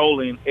been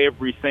rolling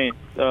ever since.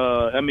 In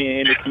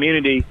the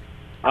community,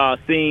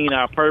 seeing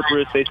our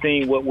purpose, they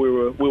seen what we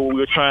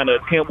were trying to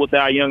attempt with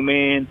our young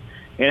men,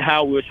 and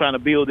how we were trying to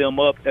build them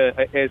up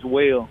as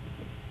well.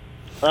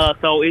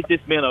 So it's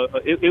just been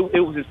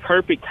it was just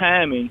perfect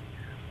timing.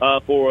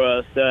 For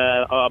us,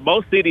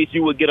 most cities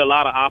you would get a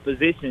lot of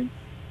opposition,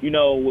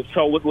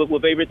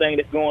 with everything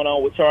that's going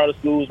on with charter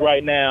schools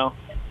right now,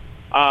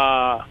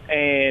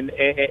 and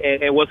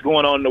what's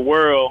going on in the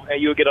world,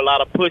 and you'll get a lot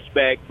of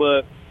pushback.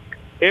 But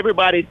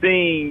everybody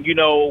seen,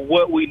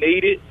 what we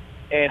needed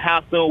and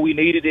how soon we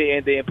needed it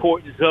and the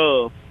importance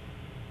of.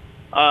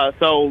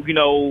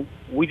 So,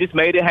 we just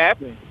made it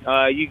happen.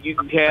 You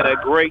had a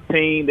great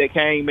team that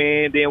came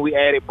in. Then we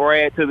added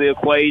Brad to the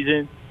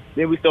equation.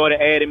 Then we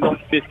started adding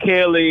Miss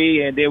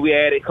Kelly, and then we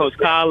added Coach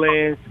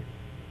Collins.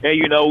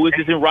 And, we've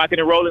just been rocking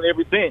and rolling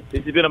ever since.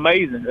 It's been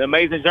amazing, an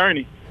amazing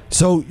journey.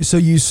 So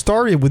you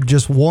started with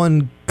just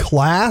one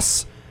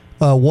class,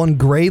 one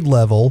grade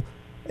level,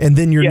 and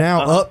then you're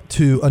now up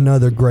to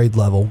another grade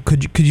level.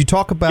 Could you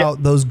talk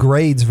about those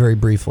grades very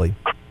briefly?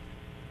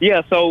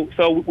 Yeah, so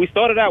we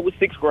started out with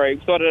 6th grade.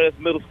 We started as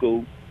middle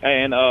school,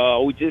 and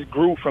we just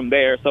grew from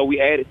there. So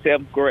we added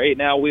 7th grade.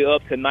 Now we're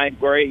up to 9th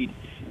grade,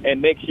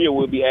 and next year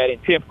we'll be adding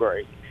 10th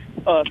grade.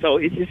 So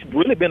it's just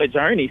really been a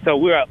journey. So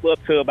we're up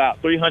to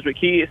about 300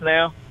 kids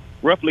now,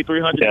 roughly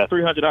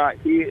 300 odd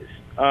kids.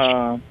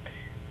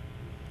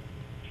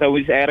 So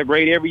we just add a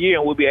grade every year,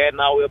 and we'll be adding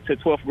all the way up to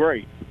 12th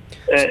grade.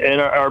 And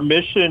our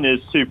mission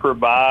is to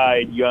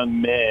provide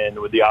young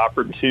men with the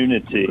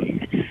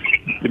opportunity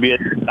to be at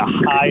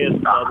the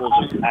highest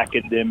levels of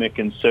academic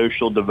and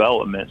social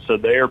development, so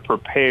they are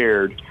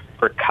prepared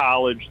for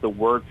college, the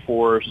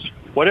workforce,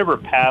 whatever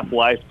path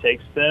life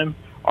takes them.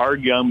 Our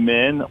young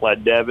men,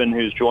 like Devin,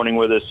 who's joining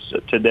with us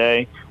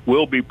today,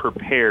 will be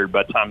prepared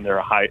by the time they're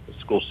a high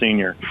school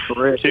senior.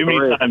 Too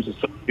many times,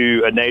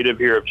 to a native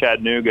here of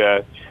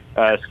Chattanooga,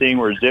 seeing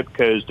where zip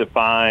codes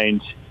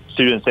defined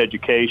students'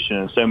 education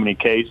in so many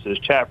cases,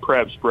 Chat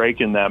Prep's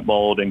breaking that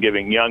mold and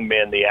giving young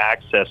men the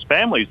access,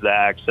 families the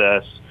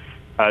access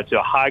to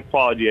a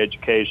high-quality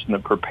education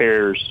that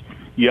prepares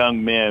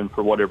young men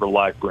for whatever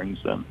life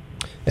brings them.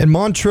 And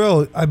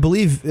Montrell, I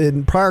believe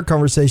in prior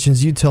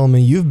conversations you tell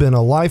me you've been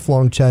a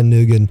lifelong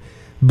Chattanoogan,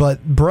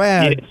 but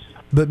Brad,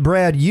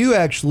 you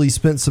actually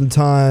spent some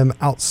time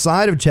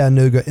outside of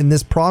Chattanooga, and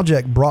this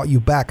project brought you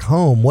back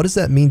home. What does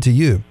that mean to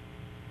you?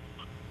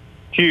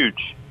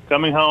 Huge.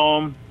 Coming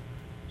home,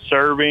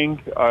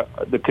 serving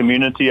the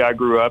community I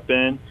grew up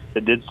in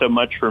that did so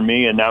much for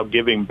me, and now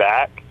giving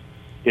back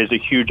is a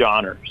huge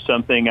honor,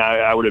 something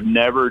I would have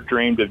never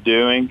dreamed of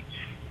doing.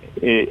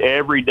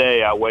 Every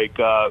day I wake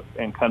up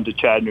and come to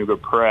Chattanooga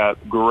Prep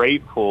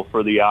grateful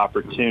for the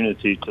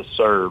opportunity to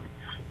serve.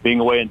 Being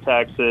away in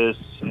Texas,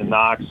 in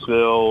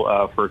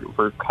Knoxville,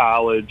 for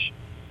college,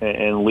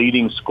 and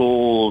leading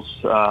schools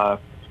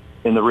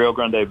in the Rio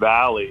Grande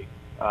Valley,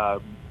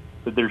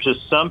 but there's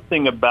just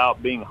something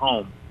about being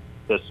home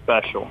that's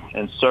special,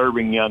 and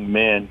serving young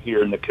men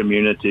here in the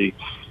community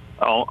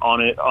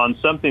on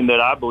something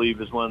that I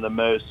believe is one of the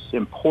most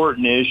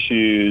important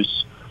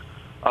issues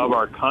of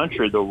our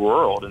country, the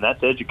world, and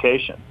that's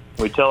education.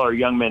 We tell our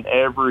young men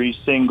every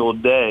single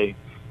day,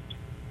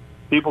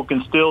 people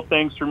can steal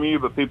things from you,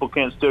 but people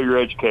can't steal your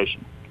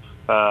education.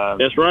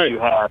 That's right. You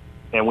have,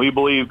 and we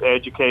believe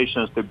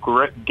education is the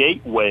great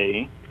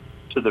gateway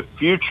to the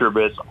future,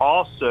 but it's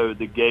also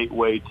the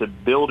gateway to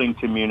building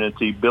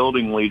community,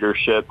 building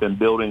leadership, and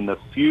building the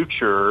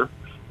future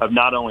of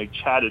not only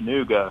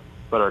Chattanooga,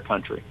 but our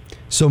country.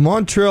 So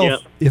Montrell,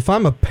 if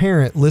I'm a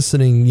parent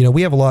listening,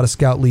 we have a lot of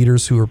Scout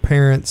leaders who are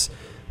parents,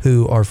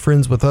 who are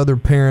friends with other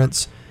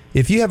parents.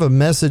 If you have a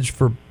message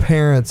for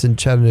parents in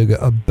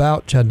Chattanooga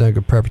about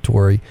Chattanooga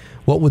Preparatory,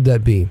 what would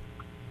that be?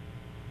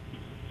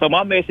 So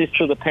my message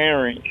to the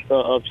parents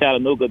of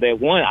Chattanooga, that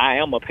one, I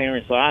am a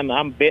parent, so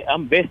I'm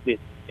vested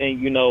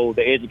in,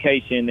 the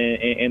education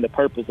and the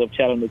purpose of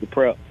Chattanooga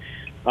Prep.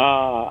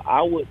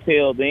 I would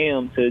tell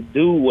them to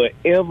do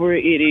whatever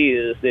it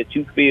is that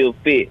you feel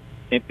fit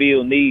and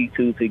feel need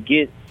to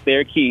get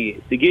their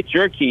kids, to get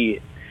your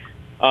kids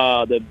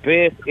the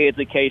best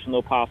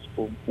educational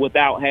possible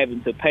without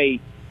having to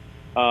pay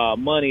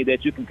money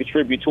that you can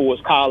contribute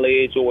towards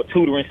college or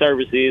tutoring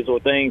services or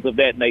things of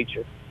that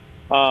nature.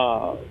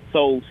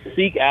 So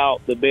seek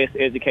out the best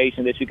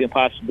education that you can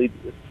possibly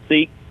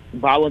seek,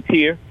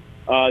 volunteer,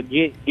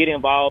 get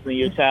involved in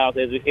your child's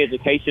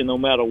education no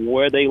matter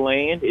where they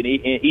land, and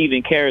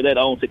even carry that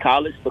on to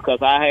college, because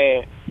I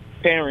had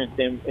parents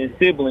and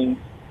siblings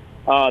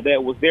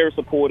that was very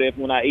supportive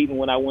when I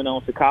went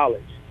on to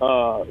college.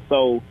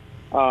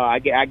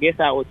 I guess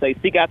I would say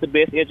seek out the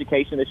best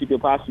education that you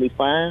could possibly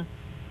find.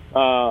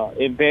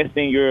 Invest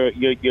in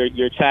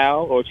your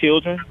child or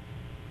children,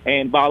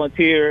 and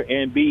volunteer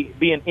and be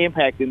an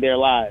impact in their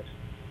lives.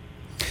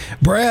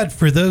 Brad,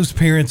 for those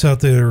parents out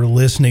there that are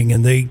listening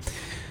and they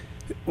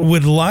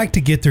would like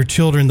to get their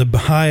children the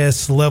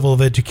highest level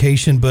of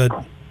education, but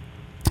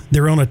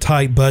they're on a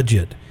tight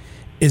budget,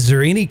 is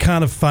there any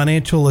kind of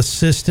financial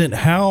assistance?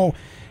 How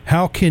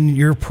can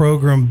your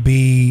program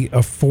be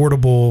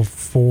affordable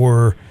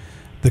for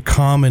the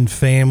common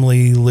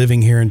family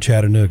living here in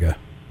Chattanooga?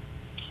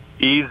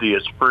 Easy.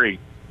 It's free.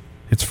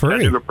 It's free.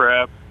 Chattanooga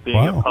Prep,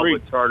 being a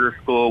public charter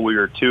school, we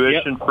are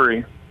tuition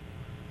free.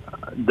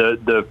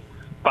 The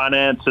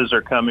finances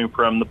are coming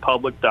from the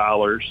public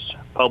dollars.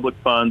 Public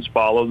funds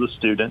follow the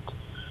student.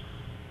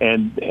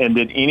 And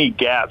then any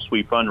gaps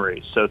we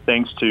fundraise. So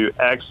thanks to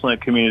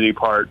excellent community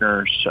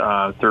partners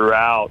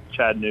throughout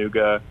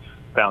Chattanooga,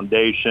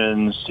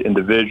 foundations,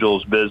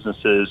 individuals,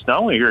 businesses, not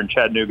only here in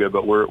Chattanooga,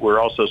 but we're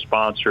also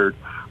sponsored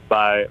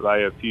by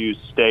a few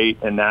state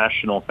and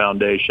national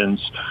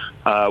foundations.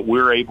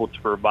 We're able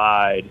to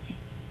provide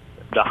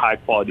the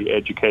high-quality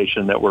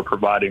education that we're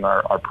providing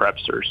our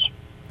prepsters.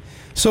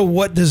 So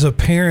what does a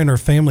parent or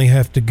family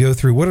have to go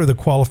through? What are the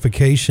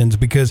qualifications?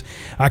 Because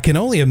I can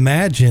only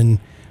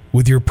imagine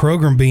with your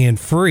program being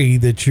free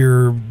that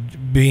you're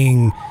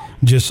being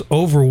just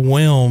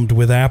overwhelmed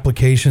with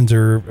applications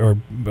or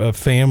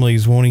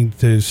families wanting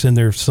to send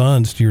their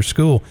sons to your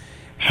school.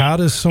 How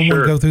does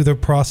someone go through the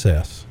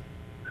process?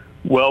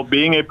 Well,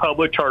 being a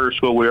public charter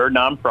school, we are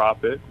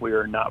nonprofit. We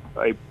are not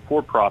a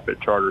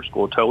for-profit charter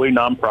school, totally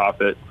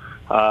nonprofit.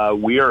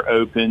 We are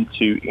open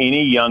to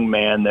any young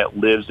man that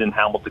lives in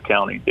Hamilton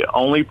County. The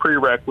only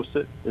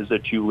prerequisite is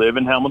that you live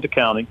in Hamilton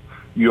County.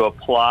 You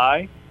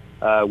apply,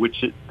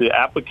 which the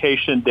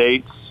application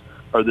dates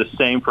are the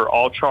same for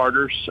all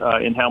charters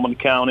in Hamilton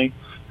County.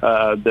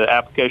 The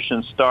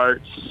application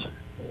starts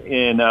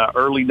in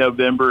early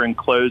November and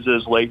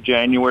closes late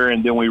January,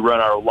 and then we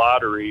run our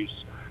lotteries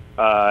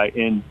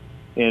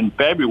in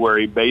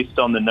February based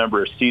on the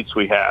number of seats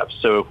we have.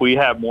 So if we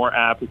have more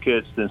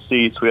applicants than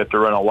seats, we have to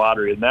run a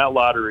lottery. And that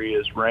lottery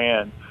is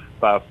ran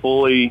by a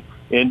fully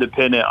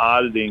independent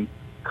auditing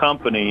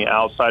company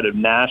outside of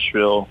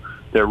Nashville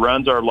that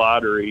runs our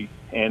lottery.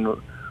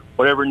 And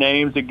whatever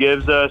names it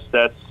gives us,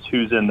 that's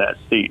who's in that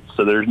seat.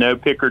 So there's no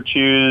pick or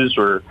choose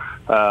or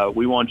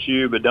we want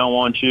you but don't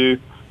want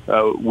you.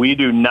 We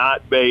do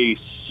not base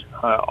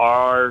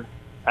our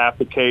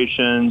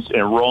applications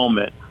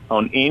enrollment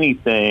on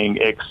anything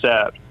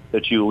except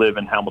that you live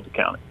in Hamilton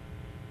County.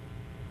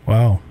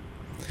 Wow.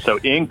 So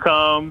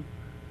income,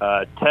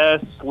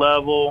 test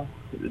level,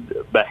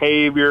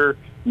 behavior,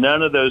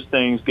 none of those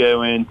things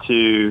go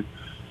into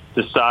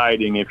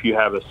deciding if you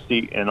have a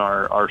seat in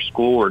our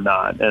school or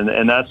not.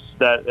 And that's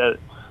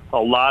a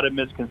lot of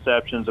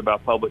misconceptions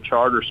about public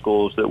charter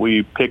schools that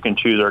we pick and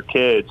choose our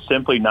kids.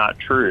 Simply not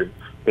true.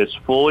 It's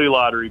fully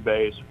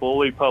lottery-based,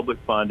 fully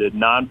public-funded,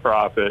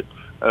 nonprofit,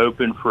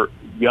 open for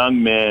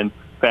young men,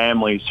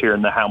 families here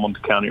in the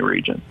Hamilton County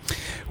region.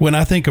 When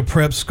I think of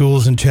prep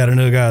schools in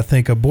Chattanooga, I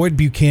think of Boyd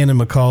Buchanan,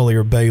 McCallie,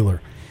 or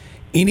Baylor.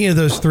 Any of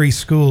those three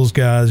schools,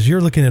 guys, you're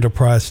looking at a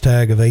price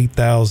tag of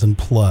 $8,000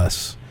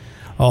 plus,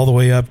 all the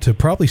way up to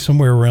probably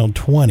somewhere around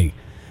 $20,000.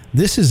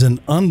 This is an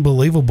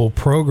unbelievable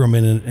program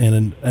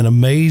and an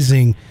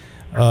amazing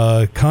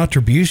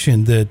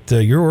contribution that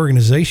your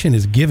organization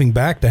is giving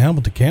back to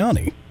Hamilton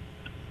County.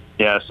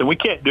 Yes, and we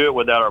can't do it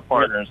without our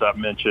partners I've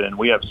mentioned.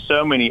 We have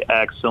so many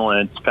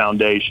excellent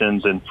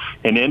foundations and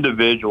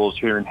individuals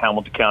here in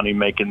Hamilton County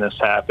making this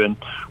happen.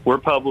 We're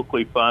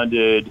publicly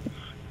funded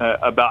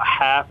about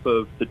half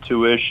of the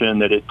tuition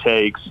that it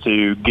takes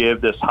to give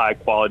this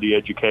high-quality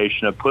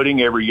education of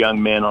putting every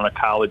young man on a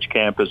college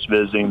campus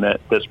visiting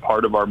that's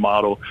part of our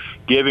model,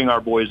 giving our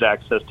boys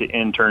access to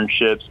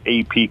internships,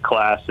 AP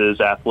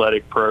classes,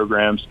 athletic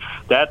programs.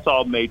 That's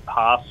all made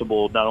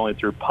possible not only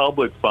through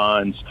public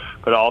funds,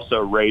 but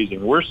also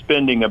raising. We're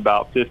spending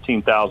about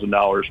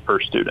 $15,000 per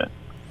student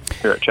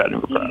here at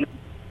Chattanooga Prep.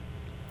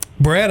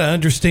 Brad, I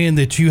understand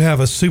that you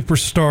have a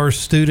superstar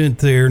student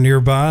there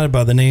nearby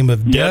by the name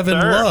of Devin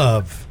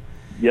Love.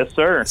 Yes,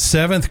 sir.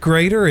 7th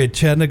grader at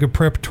Chattanooga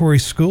Preparatory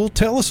School.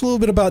 Tell us a little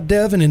bit about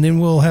Devin, and then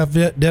we'll have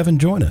Devin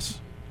join us.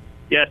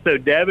 Yeah, so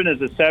Devin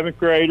is a 7th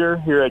grader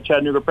here at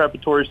Chattanooga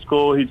Preparatory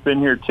School. He's been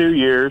here 2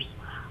 years.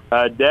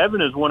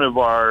 Devin is one of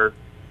our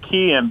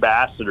key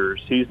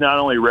ambassadors. He's not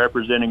only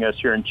representing us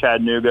here in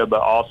Chattanooga,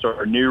 but also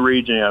our new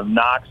region of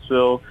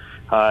Knoxville.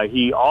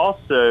 He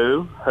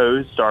also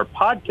hosts our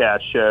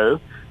podcast show,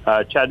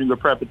 Chattanooga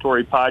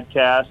Preparatory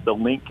Podcast. The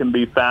link can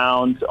be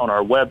found on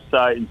our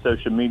website and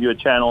social media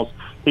channels.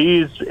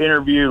 He's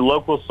interviewed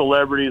local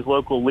celebrities,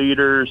 local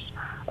leaders,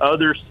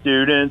 other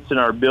students in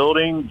our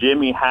building.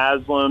 Jimmy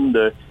Haslam,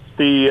 the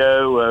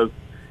CEO of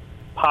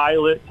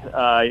Pilot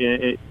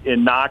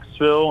in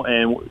Knoxville.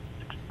 And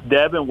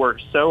Devin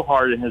works so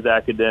hard in his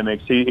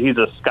academics. He's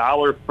a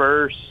scholar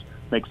first,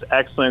 makes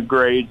excellent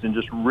grades, and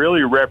just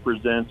really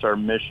represents our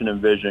mission and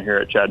vision here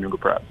at Chattanooga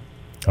Prep.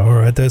 All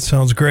right, that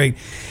sounds great.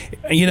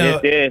 You know,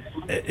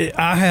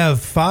 I have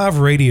 5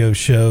 radio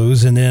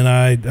shows, and then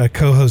I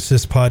co-host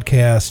this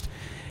podcast,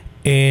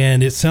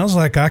 and it sounds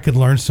like I could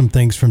learn some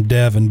things from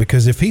Devin,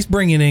 because if he's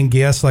bringing in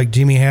guests like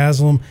Jimmy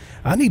Haslam,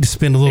 I need to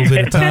spend a little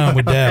bit of time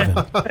with Devin.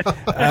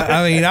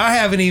 I mean, I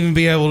haven't even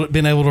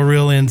been able to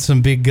reel in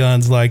some big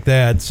guns like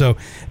that. So,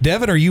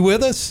 Devin, are you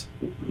with us?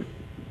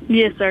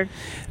 Yes, sir.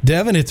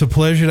 Devin, it's a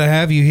pleasure to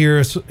have you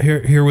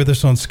here with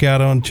us on Scout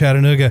on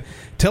Chattanooga.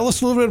 Tell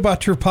us a little bit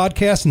about your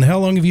podcast and how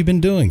long have you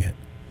been doing it?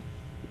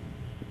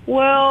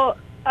 Well,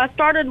 I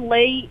started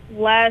late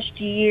last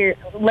year.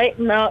 It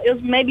was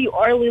maybe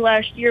early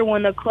last year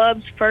when the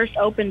clubs first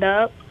opened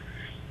up.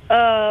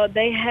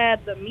 They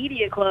had the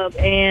media club,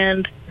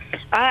 and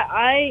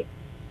I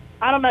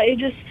don't know, it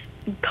just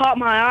caught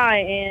my eye,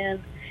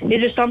 and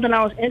it's just something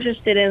I was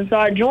interested in, so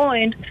I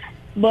joined.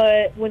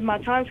 But with my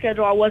time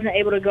schedule, I wasn't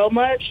able to go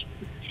much.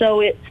 So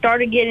it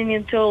started getting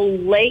until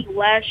late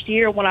last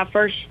year when I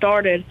first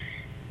started.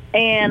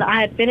 And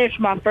I had finished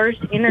my first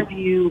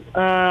interview.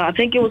 I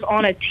think it was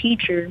on a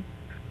teacher.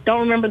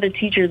 Don't remember the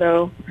teacher,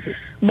 though.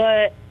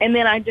 And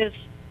then I just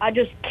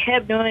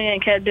kept doing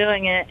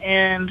it.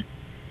 And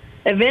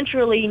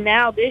eventually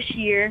now this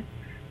year,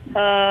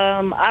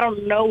 I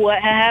don't know what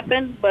had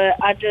happened, but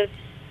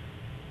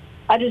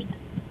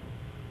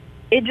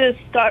it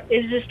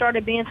just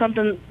started being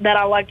something that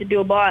I like to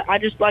do a lot. I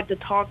just like to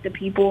talk to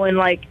people and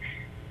like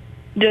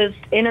just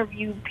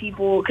interview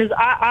people because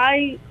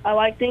I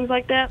like things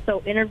like that.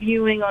 So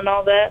interviewing on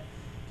all that,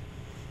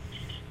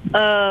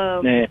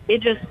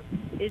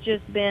 it's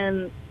just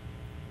been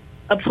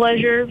a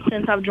pleasure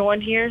since I've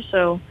joined here.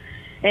 So,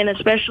 and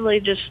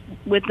especially just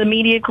with the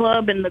media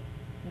club and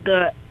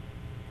the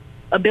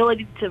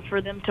ability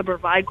for them to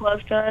provide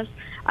clubs to us,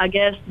 I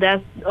guess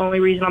that's the only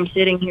reason I'm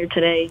sitting here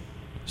today.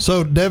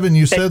 So, Devin,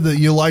 you said that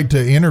you like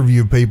to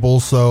interview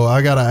people, so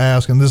I got to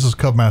ask, and this is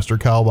Cubmaster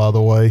Kyle, by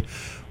the way,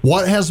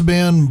 what has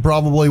been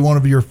probably one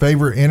of your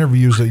favorite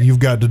interviews that you've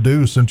got to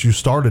do since you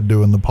started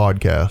doing the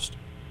podcast?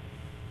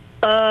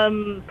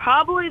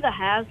 Probably the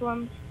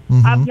Haslams.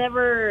 Mm-hmm.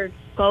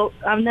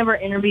 I've never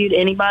interviewed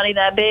anybody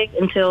that big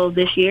until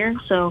this year,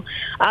 so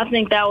I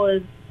think that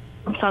was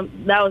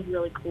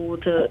really cool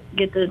to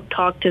get to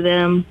talk to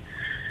them,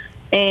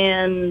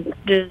 and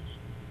just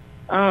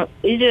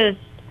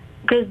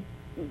because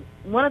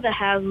one of the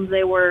Haslams,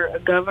 they were a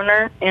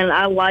governor, and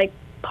I like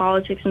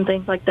politics and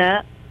things like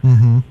that.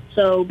 Mm-hmm.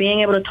 So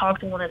being able to talk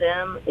to one of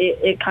them,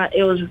 it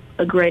was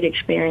a great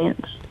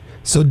experience.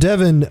 So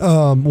Devin,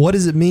 what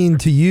does it mean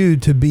to you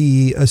to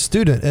be a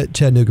student at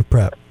Chattanooga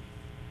Prep?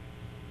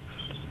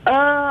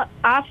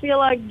 I feel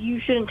like you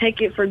shouldn't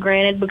take it for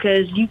granted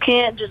because you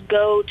can't just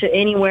go to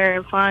anywhere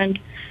and find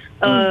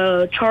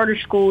a charter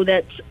school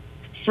that's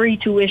free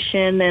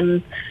tuition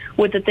and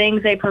with the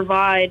things they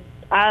provide.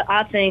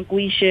 I think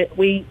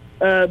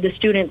the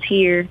students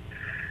here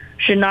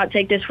should not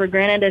take this for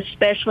granted,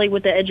 especially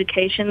with the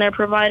education they're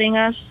providing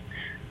us.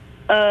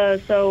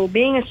 So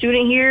being a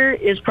student here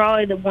is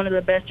probably one of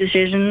the best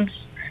decisions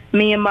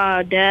me and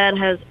my dad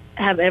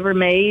have ever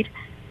made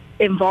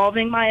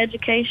involving my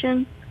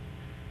education.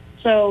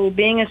 So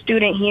being a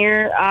student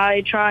here,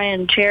 I try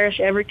and cherish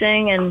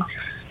everything, and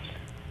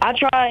I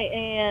try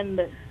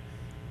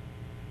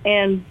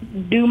and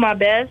do my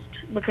best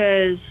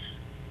because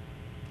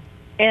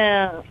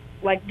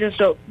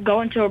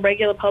going to a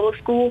regular public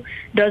school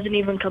doesn't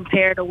even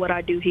compare to what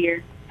I do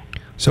here.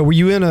 So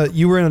you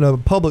were in a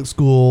public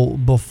school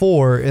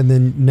before, and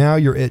then now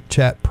you're at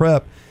Chat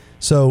Prep.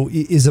 So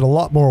is it a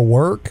lot more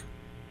work?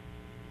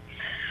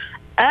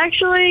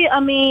 Actually,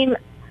 I mean,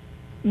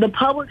 the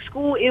public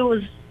school,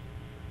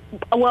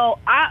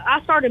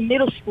 I started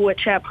middle school at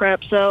Chat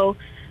Prep, so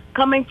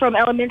coming from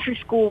elementary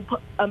school,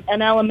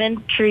 an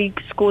elementary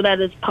school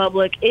that is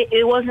public,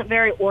 it wasn't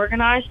very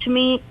organized to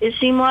me, it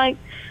seemed like.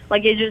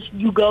 Like, it just,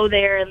 you go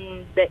there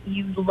and that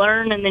you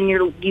learn and then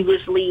you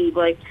just leave.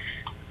 Like,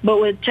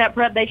 but with Chat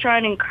Prep, they try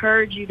and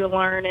encourage you to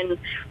learn, and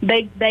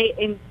they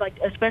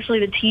especially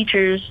the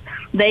teachers,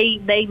 they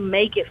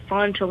make it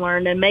fun to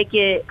learn and make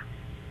it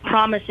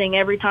promising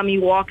every time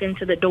you walk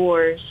into the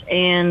doors.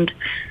 And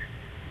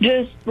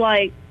just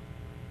like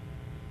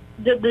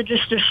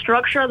the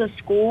structure of the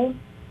school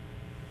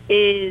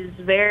is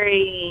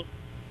very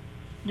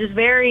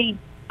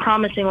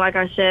promising. Like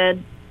I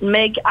said,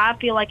 I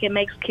feel like it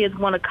makes kids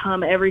want to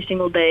come every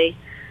single day.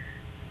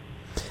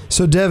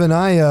 So, Devin,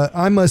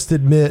 I must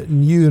admit,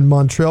 and you and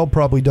Montrell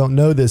probably don't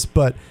know this,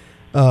 but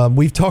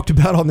we've talked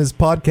about on this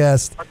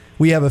podcast,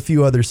 we have a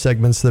few other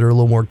segments that are a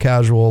little more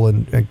casual,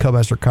 and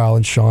Cubmaster Kyle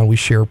and Sean, we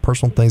share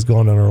personal things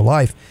going on in our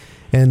life.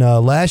 And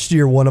last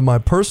year, one of my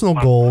personal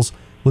goals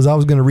was I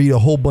was going to read a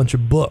whole bunch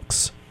of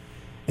books.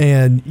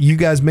 And you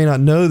guys may not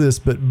know this,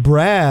 but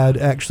Brad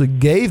actually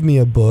gave me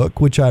a book,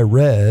 which I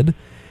read.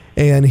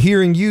 And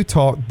hearing you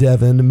talk,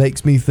 Devin,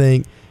 makes me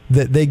think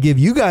that they give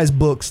you guys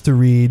books to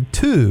read,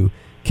 too.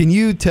 Can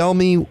you tell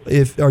me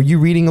are you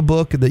reading a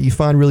book that you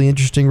find really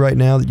interesting right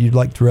now that you'd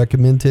like to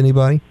recommend to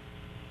anybody?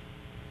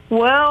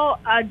 Well,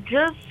 I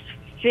just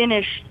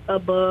finished a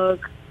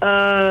book.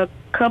 It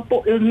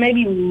was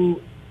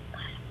maybe,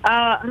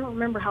 I don't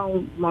remember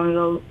how long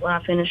ago when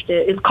I finished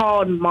it. It's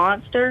called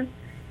Monster.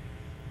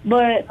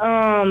 But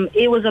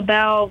it was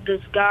about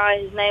this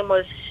guy. His name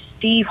was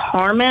Steve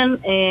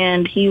Harmon,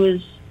 and he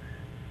was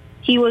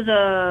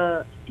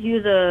a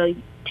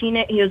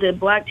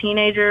black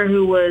teenager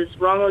who was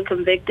wrongly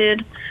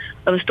convicted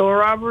of a store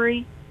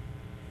robbery,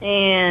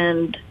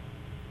 and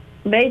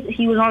basically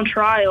he was on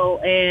trial,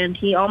 and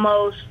he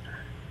almost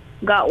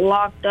got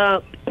locked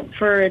up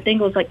for, I think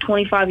it was like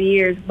 25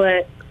 years.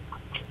 But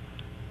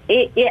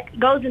it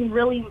goes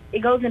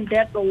in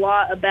depth a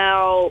lot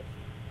about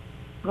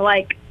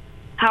like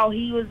how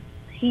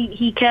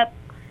he kept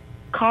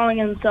calling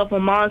himself a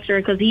monster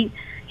because he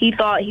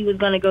thought he was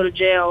going to go to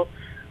jail,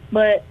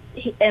 but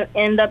he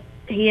ended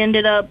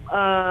up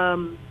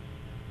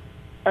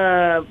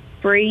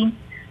free,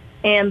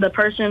 and the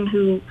person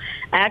who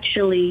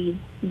actually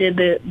did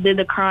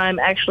the crime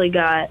actually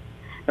got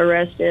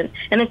arrested.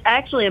 And it's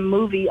actually a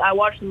movie. I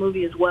watched the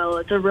movie as well.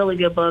 It's a really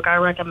good book. I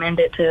recommend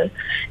it to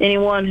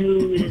anyone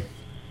who is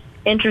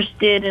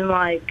interested in,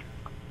 like,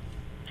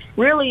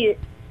 really,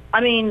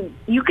 I mean,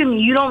 you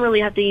don't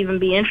really have to even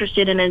be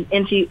interested in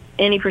into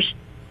any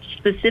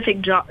specific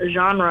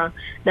genre.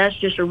 That's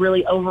just a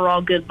really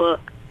overall good book.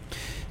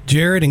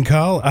 Jared and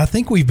Kyle, I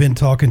think we've been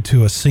talking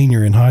to a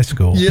senior in high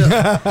school.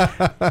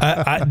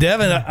 Yeah.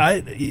 Devin,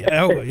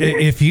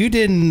 if you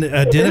didn't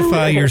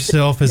identify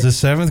yourself as a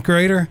seventh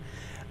grader,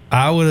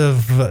 I would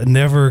have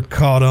never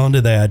caught on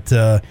to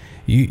that.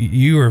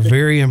 You are a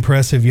very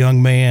impressive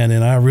young man,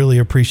 and I really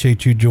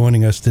appreciate you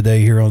joining us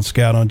today here on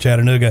Scout on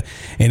Chattanooga.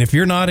 And if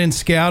you're not in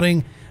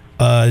scouting,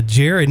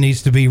 Jared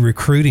needs to be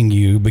recruiting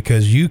you,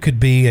 because you could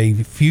be a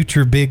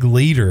future big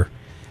leader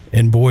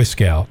in Boy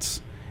Scouts.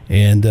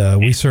 And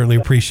we certainly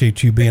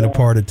appreciate you being a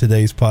part of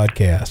today's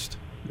podcast.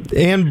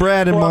 And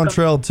Brad and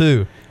Montrell,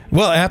 too.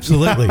 Well,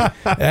 absolutely.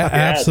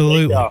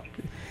 Absolutely.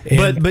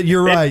 But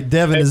you're right.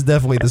 Devin is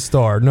definitely the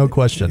star. No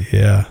question.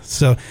 Yeah.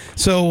 So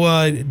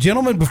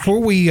gentlemen, before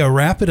we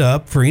wrap it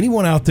up, for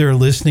anyone out there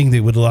listening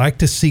that would like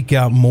to seek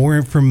out more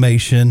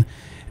information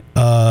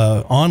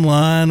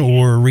online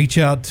or reach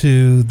out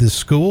to the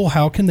school,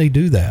 how can they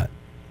do that?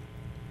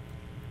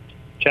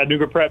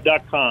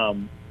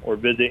 ChattanoogaPrep.com, or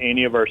visit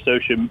any of our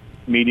social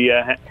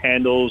media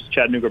handles,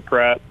 Chattanooga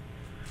Prep.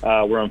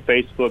 We're on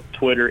Facebook,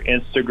 Twitter,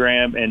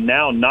 Instagram, and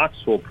now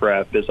Knoxville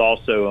Prep is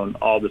also on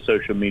all the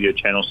social media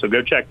channels. So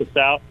go check us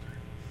out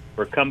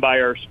or come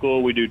by our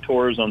school. We do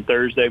tours on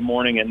Thursday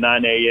morning at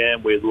 9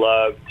 a.m. We'd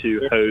love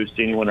to host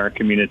anyone in our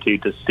community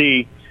to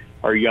see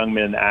our young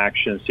men in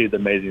action, see the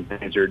amazing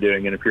things they're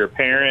doing. And if you're a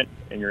parent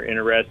and you're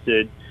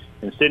interested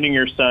in sending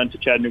your son to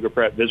Chattanooga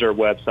Prep, visit our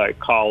website,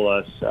 call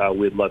us.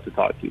 We'd love to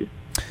talk to you.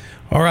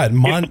 All right.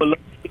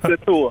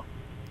 Tour.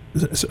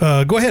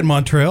 Go ahead,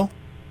 Montrell.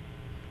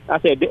 I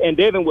said, and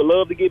Devin would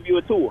love to give you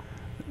a tour.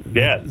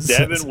 Yes,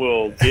 Devin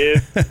will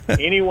give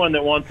anyone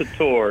that wants a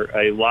tour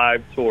a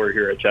live tour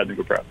here at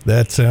Chattanooga Prep.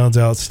 That sounds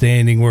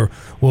outstanding. Well,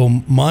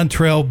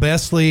 Montrell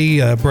Besley,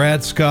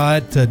 Brad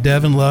Scott,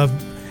 Devin Love,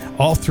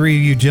 all three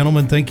of you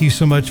gentlemen, thank you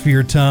so much for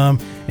your time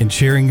and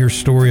sharing your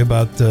story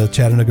about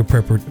Chattanooga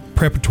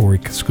Preparatory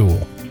School.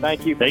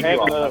 Thank you. Thank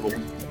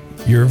you.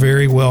 You're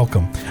very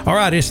welcome. All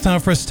right, it's time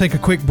for us to take a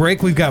quick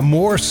break. We've got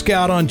more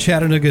Scout on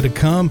Chattanooga to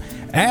come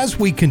as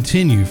we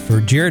continue. For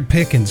Jared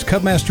Pickens,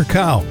 Cubmaster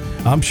Kyle,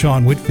 I'm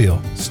Sean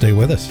Whitfield. Stay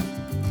with us.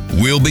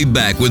 We'll be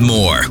back with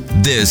more.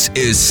 This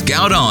is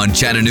Scout on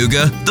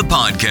Chattanooga, the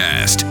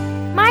podcast.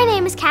 My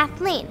name is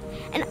Kathleen,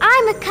 and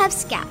I'm a Cub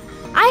Scout.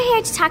 I'm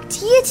here to talk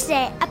to you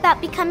today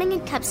about becoming a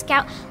Cub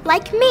Scout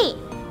like me.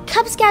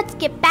 Cub Scouts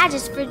get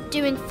badges for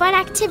doing fun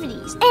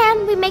activities,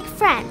 and we make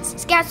friends.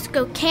 Scouts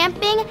go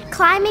camping,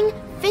 climbing,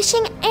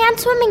 fishing, and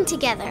swimming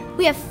together.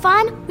 We have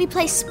fun, we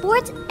play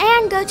sports,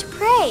 and go to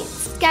parades.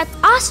 Scouts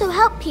also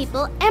help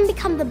people and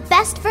become the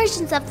best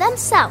versions of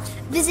themselves.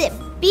 Visit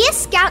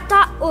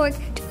beascout.org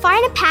to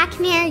find a pack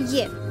near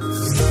you.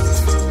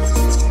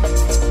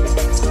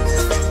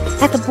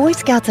 At the Boy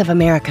Scouts of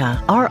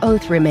America, our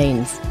oath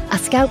remains. A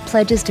Scout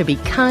pledges to be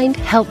kind,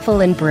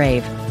 helpful, and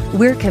brave.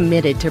 We're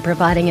committed to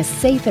providing a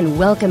safe and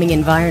welcoming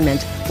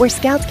environment where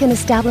Scouts can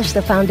establish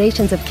the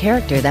foundations of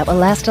character that will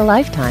last a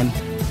lifetime.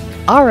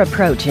 Our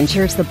approach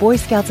ensures the Boy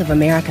Scouts of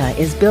America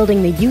is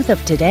building the youth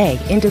of today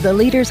into the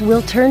leaders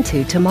we'll turn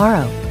to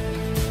tomorrow.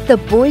 The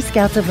Boy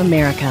Scouts of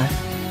America.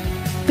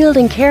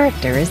 Building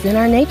character is in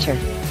our nature.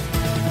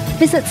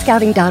 Visit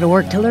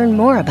scouting.org to learn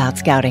more about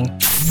scouting.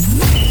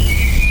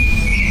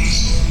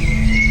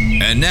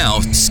 And now,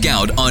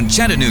 Scout on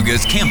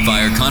Chattanooga's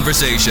Campfire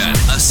Conversation.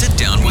 A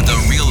sit-down with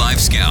a real-life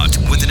scout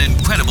with an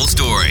incredible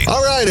story.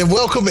 All right, and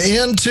welcome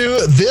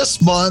into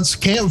this month's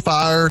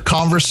Campfire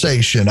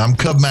Conversation. I'm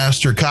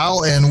Cubmaster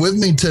Kyle, and with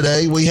me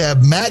today we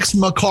have Max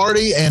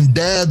McCarty and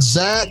Dad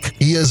Zach.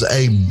 He is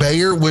a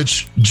bear,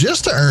 which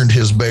just earned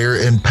his bear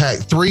in Pack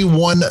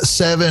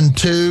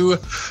 3172.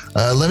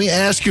 Let me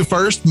ask you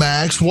first,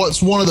 Max,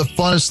 what's one of the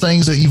funnest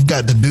things that you've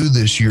got to do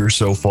this year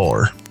so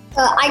far?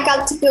 I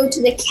got to go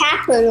to the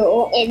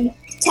Capitol and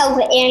tell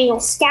the annual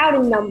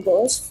scouting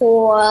numbers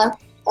for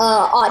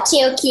our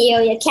Cherokee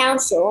Area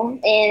Council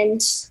and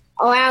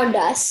around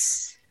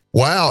us.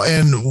 Wow.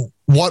 And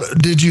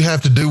what did you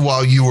have to do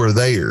while you were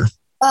there?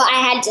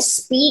 I had to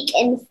speak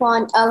in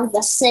front of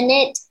the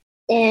Senate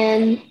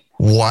and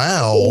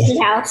the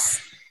House.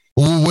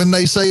 When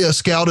they say a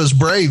scout is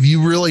brave,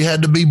 you really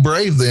had to be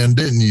brave then,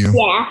 didn't you?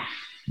 Yeah.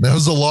 That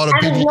was a lot of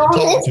people. I was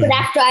nervous, but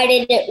after I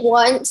did it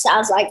once, I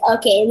was like,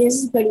 okay, this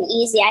is pretty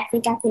easy. I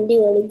think I can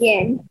do it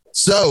again.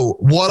 So,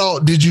 what all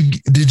did you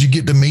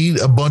get to meet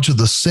a bunch of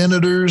the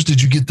senators?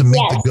 Did you get to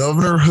meet the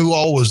governor? Who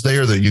all was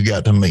there that you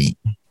got to meet?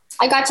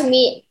 I got to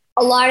meet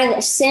a lot of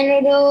the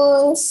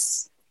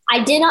senators.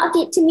 I did not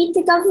get to meet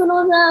the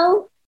governor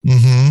though.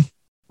 Mm-hmm.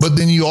 But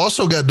then you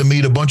also got to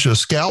meet a bunch of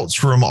scouts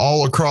from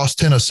all across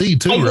Tennessee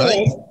too,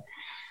 right?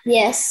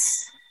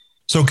 Yes.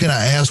 So can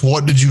I ask,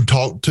 what did you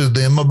talk to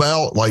them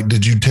about? Like,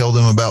 did you tell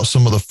them about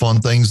some of the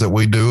fun things that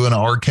we do in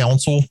our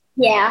council?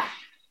 Yeah.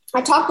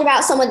 I talked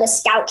about some of the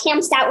scout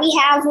camps that we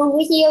have over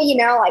here,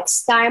 like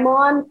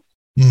Skymont.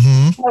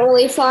 Mm-hmm. They're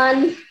really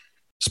fun.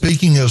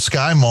 Speaking of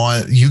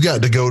Skymont, you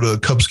got to go to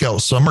Cub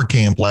Scout summer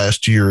camp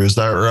last year. Is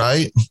that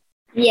right?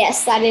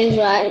 Yes, that is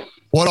right.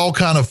 What all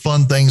kind of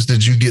fun things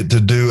did you get to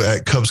do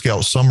at Cub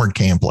Scout summer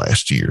camp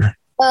last year?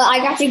 I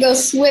got to go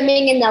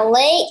swimming in the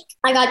lake.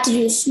 I got to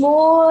do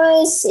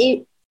s'mores.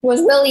 It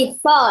was really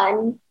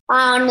fun.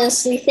 I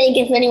honestly think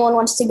if anyone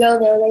wants to go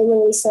there, they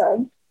really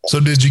should. So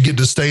did you get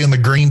to stay in the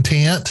green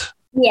tent?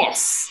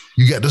 Yes.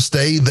 You got to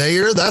stay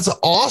there? That's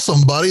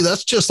awesome, buddy.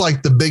 That's just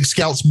like the Big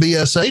Scouts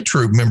BSA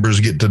troop members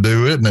get to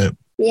do, isn't it?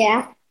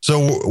 Yeah.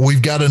 So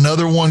we've got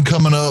another one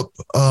coming up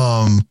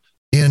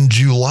in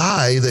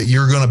July that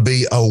you're going to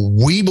be a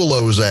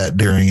Webelos at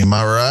during. Am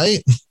I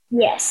right?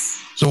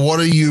 Yes. So what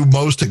are you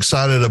most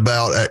excited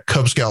about at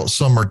Cub Scout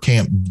summer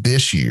camp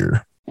this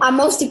year? I'm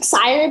most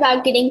excited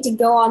about getting to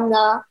go on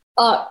the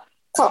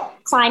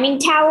climbing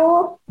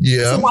tower.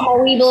 Yeah. So I'm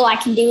a Weebelo, I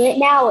can do it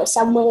now,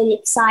 so I'm really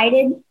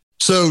excited.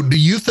 So do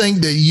you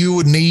think that you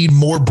would need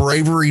more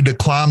bravery to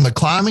climb the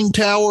climbing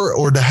tower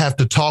or to have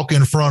to talk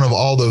in front of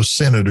all those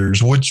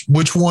senators?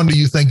 Which one do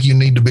you think you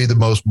need to be the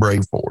most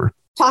brave for?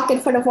 Talk in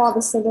front of all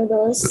the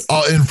senators.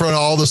 In front of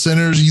all the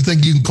senators? You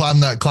think you can climb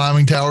that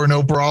climbing tower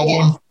no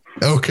problem?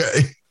 Yeah.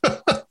 Okay.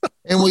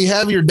 And we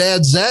have your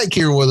dad, Zach,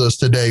 here with us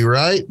today,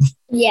 right?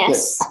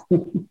 Yes.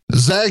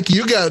 Zach,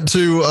 you got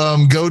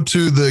to go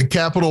to the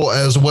Capitol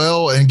as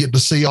well and get to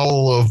see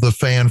all of the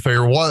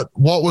fanfare. What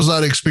was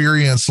that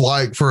experience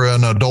like for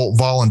an adult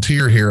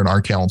volunteer here in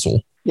our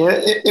council? Yeah,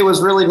 it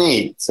was really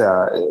neat.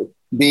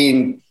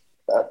 Being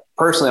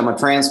personally, I'm a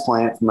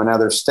transplant from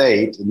another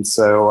state, and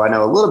so I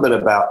know a little bit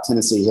about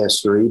Tennessee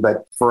history.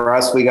 But for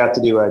us, we got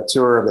to do a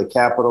tour of the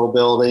Capitol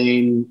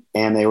building,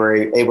 and they were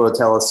able to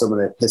tell us some of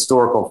the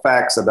historical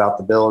facts about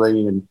the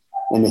building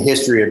and the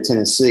history of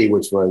Tennessee,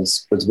 which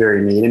was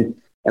very neat. And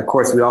of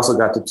course, we also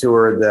got to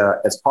tour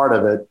as part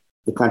of it,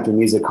 the Country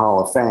Music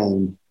Hall of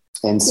Fame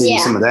and see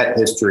some of that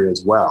history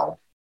as well.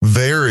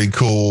 Very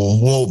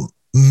cool. Well,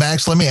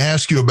 Max, let me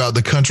ask you about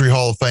the Country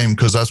Hall of Fame,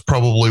 because that's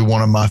probably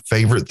one of my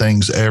favorite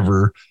things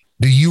ever.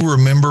 Do you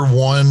remember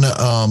one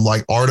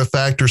like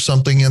artifact or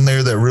something in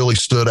there that really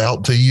stood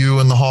out to you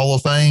in the Hall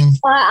of Fame?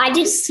 I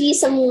did see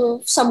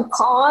some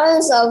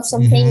cars of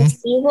some famous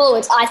people,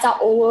 which I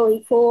thought were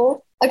really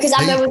cool. Because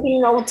I've never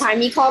seen an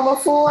old-timey car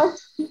before.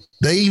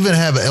 They even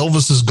have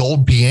Elvis's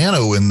gold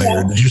piano in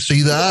there. Did you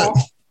see that?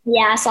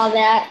 Yeah, I saw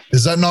that.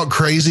 Is that not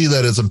crazy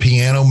that it's a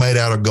piano made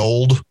out of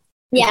gold?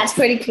 Yeah, it's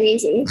pretty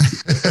crazy.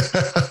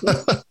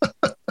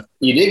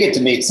 You did get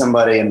to meet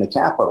somebody in the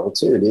Capitol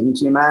too,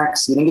 didn't you,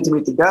 Max? You didn't get to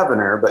meet the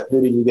governor, but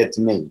who did you get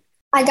to meet?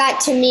 I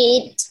got to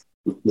meet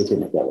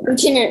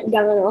Lieutenant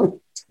Governor.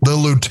 The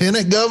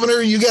Lieutenant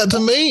Governor you got to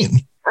meet?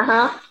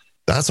 Uh-huh.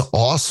 That's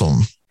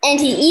awesome.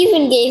 And he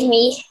even gave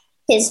me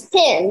his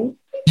pin.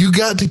 You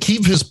got to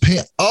keep his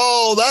pin.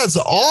 Oh, that's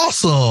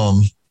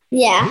awesome.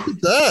 Yeah. Look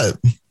at that.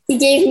 He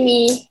gave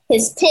me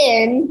his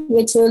pin,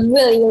 which was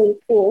really, really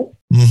cool.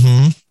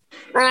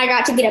 Mm-hmm. And I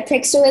got to get a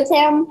picture with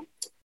him.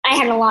 I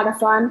had a lot of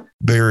fun.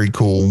 Very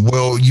cool.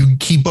 Well, you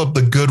keep up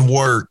the good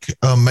work,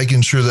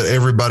 making sure that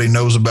everybody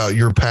knows about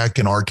your pack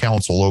and our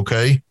council,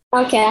 okay?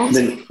 Okay.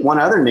 Then one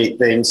other neat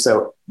thing,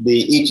 so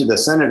each of the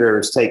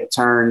senators take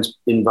turns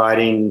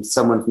inviting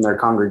someone from their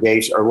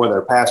congregation or one of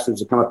their pastors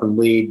to come up and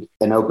lead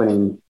an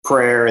opening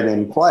prayer and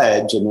then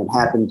pledge. And it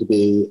happened to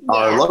be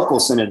our local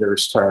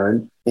senator's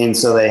turn. And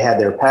so they had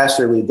their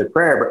pastor lead the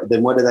prayer. But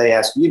then what did they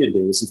ask you to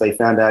do since they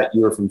found out you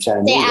were from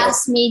Chattanooga? They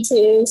asked me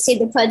to say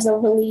the Pledge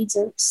of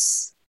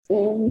Allegiance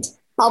and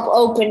help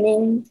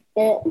opening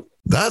it.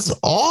 That's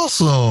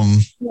awesome.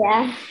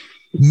 Yeah.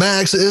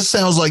 Max, it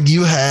sounds like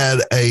you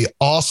had an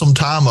awesome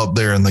time up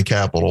there in the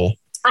Capitol.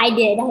 I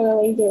did. I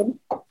really did.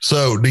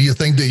 So do you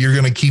think that you're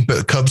going to keep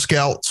it Cub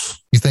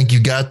Scouts? You think you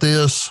got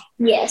this?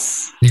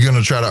 Yes. You're going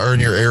to try to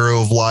earn your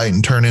Arrow of Light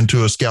and turn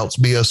into a Scouts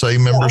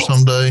BSA member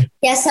someday?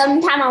 Yeah,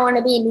 sometime I want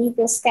to be an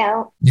Eagle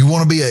Scout. You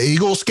want to be an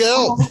Eagle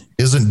Scout?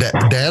 Isn't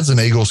Dad's an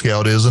Eagle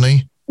Scout, isn't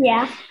he?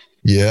 Yeah.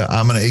 Yeah,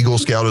 I'm an Eagle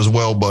Scout as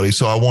well, buddy.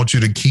 So I want you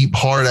to keep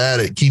hard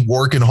at it, keep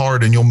working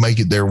hard, and you'll make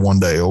it there one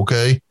day,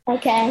 okay?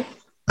 Okay.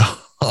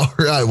 All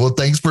right. Well,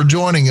 thanks for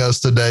joining us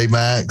today,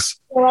 Max.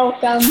 You're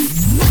welcome.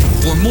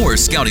 For more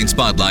scouting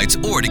spotlights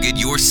or to get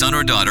your son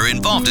or daughter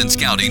involved in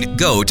scouting,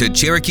 go to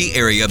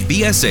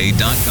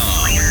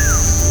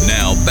CherokeeAreaBSA.com.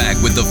 Now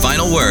back with the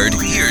final word.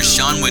 Here's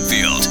Sean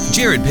Whitfield,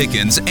 Jared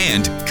Pickens,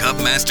 and Cub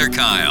Master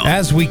Kyle.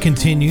 As we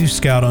continue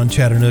Scout on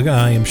Chattanooga,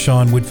 I am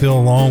Sean Whitfield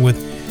along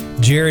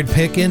with Jared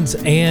Pickens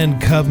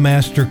and Cub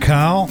Master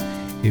Kyle.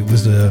 It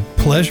was a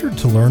pleasure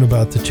to learn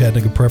about the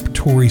Chattanooga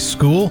Preparatory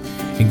School.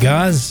 And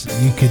guys,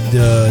 you could,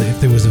 if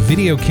there was a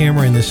video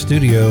camera in the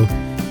studio,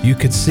 you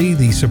could see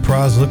the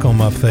surprised look on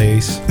my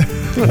face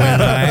when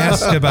I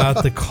asked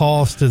about the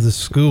cost of the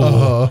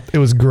school. It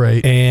was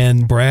great.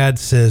 And Brad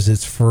says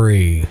it's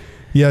free.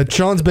 Yeah,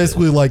 Sean's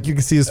basically like, you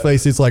can see his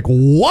face. It's like,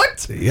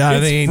 what? Yeah,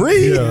 it's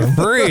free. Yeah,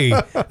 free.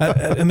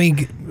 I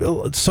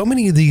mean, so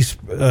many of these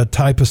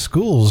type of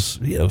schools,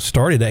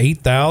 started at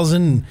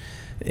 $8,000.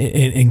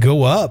 and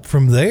go up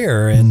from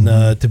there, and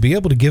to be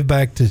able to give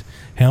back to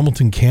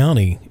Hamilton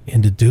County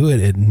and to do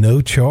it at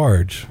no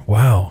charge.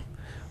 Wow,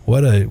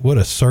 what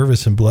a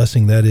service and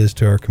blessing that is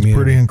to our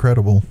community. Pretty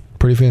incredible.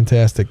 Pretty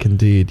fantastic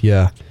indeed,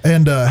 yeah.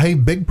 And hey,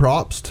 big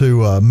props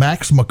to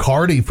Max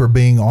McCarty for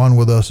being on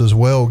with us as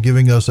well,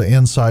 giving us an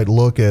inside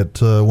look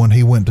at when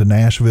he went to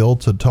Nashville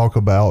to talk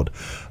about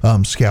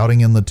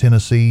scouting in the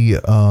Tennessee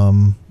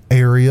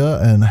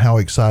area and how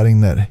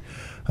exciting that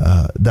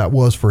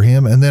was for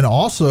him. And then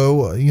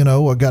also,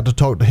 I got to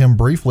talk to him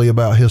briefly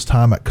about his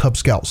time at Cub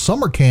Scout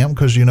Summer Camp,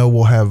 because,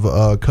 we'll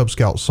have Cub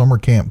Scout Summer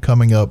Camp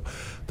coming up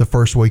the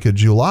first week of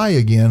July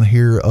again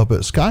here up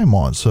at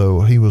Skymont.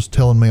 So he was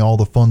telling me all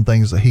the fun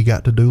things that he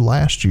got to do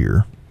last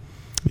year.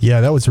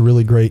 Yeah, that was a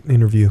really great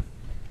interview.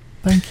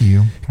 Thank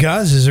you.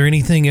 Guys, is there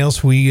anything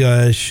else we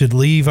should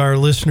leave our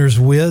listeners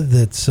with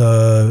that's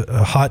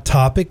a hot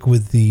topic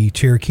with the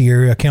Cherokee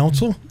Area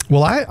Council?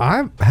 Well,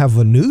 I have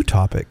a new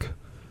topic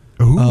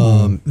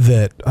Ooh.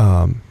 that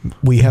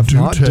we have Do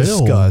not tell.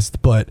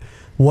 discussed, but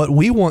what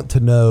we want to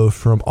know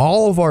from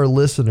all of our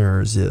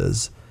listeners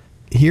is,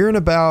 here in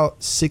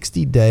about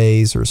 60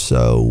 days or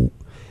so,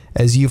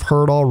 as you've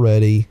heard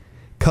already,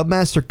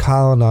 Cubmaster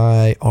Kyle and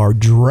I are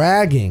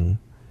dragging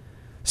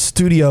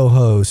studio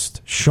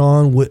host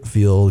Sean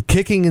Whitfield,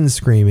 kicking and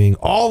screaming,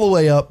 all the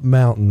way up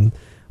mountain,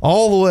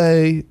 all the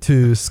way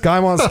to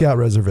Skymont Scout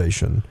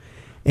Reservation.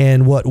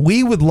 And what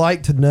we would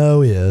like to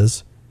know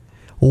is,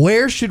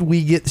 where should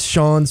we get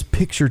Sean's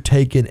picture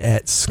taken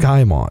at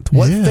Skymont?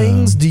 What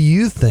things do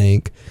you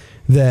think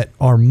that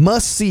are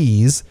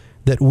must-sees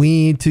that we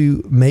need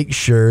to make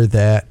sure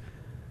that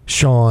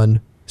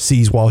Sean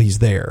sees while he's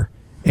there?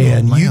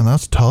 And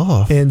that's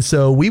tough. And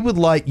so we would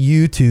like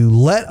you to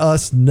let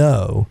us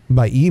know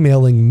by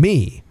emailing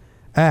me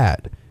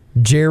at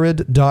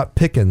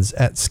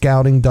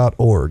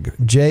jared.pickens@scouting.org,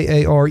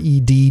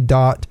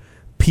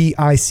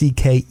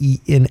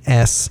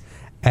 jared.pickens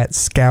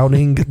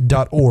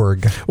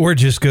 @scouting.org. Or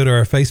just go to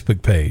our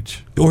Facebook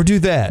page. Or do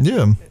that.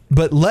 Yeah.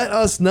 But let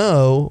us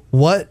know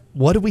what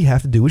do we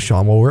have to do with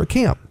Sean while we're at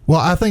camp. Well,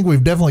 I think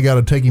we've definitely got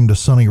to take him to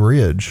Sunny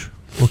Ridge,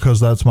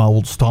 because that's my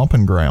old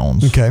stomping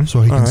grounds. Okay.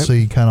 So he can All right.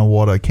 see kind of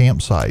what a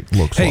campsite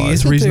looks like.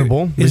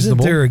 Isn't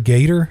there a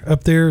gator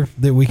up there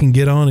that we can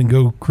get on and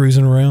go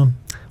cruising around?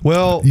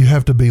 Well, you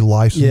have to be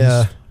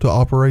licensed to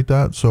operate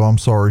that. So I'm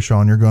sorry,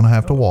 Sean, you're going to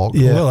have to walk.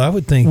 Yeah. Well, I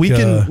would think we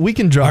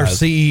can drive. Our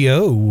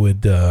CEO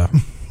would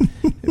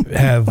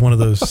have one of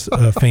those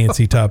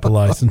fancy type of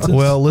licenses.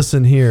 Well,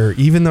 listen here.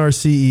 Even our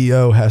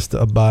CEO has to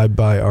abide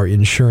by our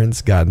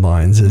insurance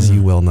guidelines, as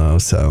you well know.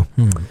 So,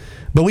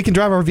 but we can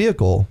drive our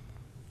vehicle.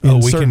 Oh,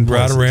 we can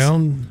ride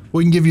around.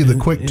 We can give you the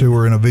quick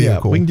tour in a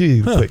vehicle. Yeah, we can do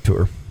you a quick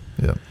tour.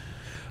 Yeah.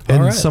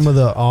 And some of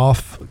the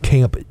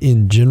off-camp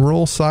in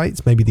general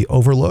sites, maybe the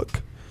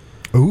Overlook.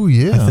 Oh,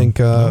 yeah. I think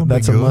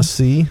that's a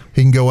must-see.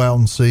 He can go out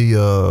and see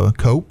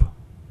Cope.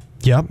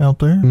 Yep. Out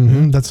there.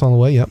 Mm-hmm. That's on the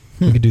way. Yep.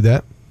 We could do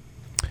that.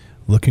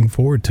 Looking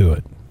forward to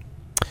it.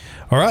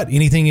 All right.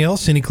 Anything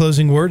else? Any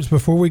closing words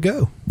before we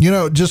go?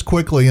 Just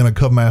quickly in a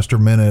Cubmaster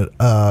minute,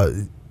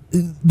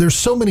 there's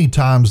so many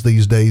times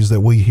these days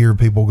that we hear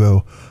people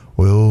go,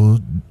 well,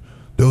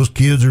 those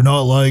kids are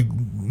not like,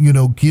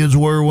 kids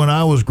were when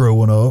I was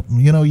growing up.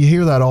 You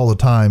hear that all the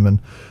time. And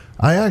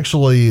I'm not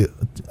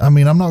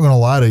going to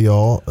lie to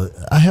y'all.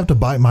 I have to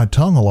bite my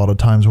tongue a lot of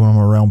times when I'm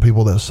around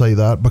people that say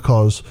that,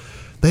 because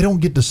they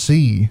don't get to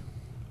see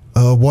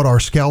what our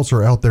scouts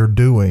are out there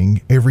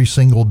doing every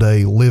single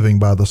day, living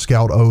by the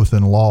Scout Oath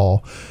and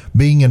Law,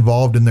 being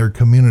involved in their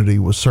community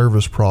with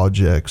service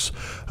projects,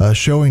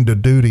 showing the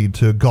duty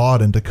to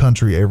God and to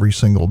country every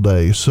single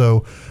day.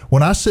 So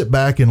when I sit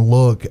back and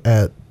look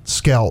at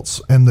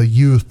scouts and the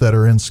youth that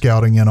are in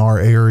scouting in our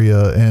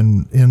area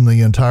and in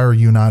the entire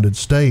United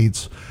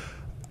States,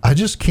 I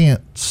just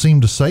can't seem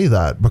to say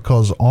that,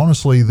 because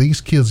honestly,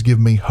 these kids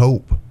give me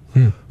hope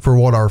for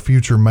what our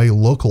future may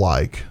look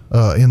like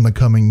in the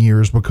coming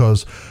years,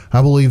 because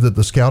I believe that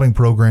the scouting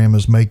program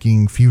is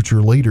making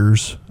future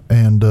leaders.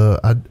 And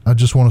I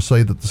just want to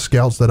say that the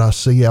scouts that I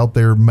see out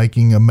there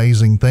making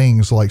amazing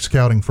things like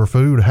Scouting for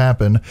Food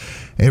happen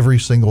every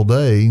single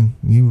day,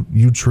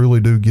 you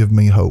truly do give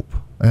me hope.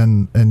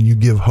 And you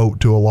give hope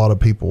to a lot of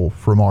people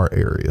from our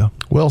area.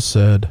 Well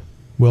said.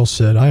 Well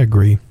said. I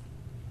agree.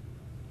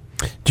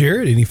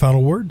 Jared, any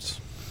final words?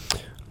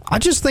 I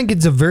just think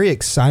it's a very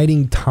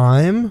exciting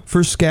time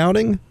for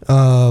scouting.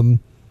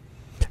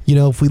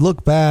 If we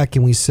look back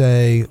and we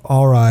say,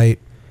 all right,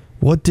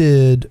 what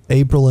did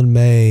April and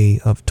May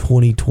of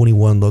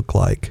 2021 look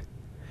like?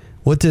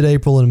 What did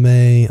April and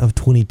May of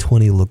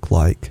 2020 look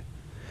like?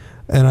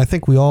 And I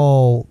think we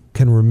all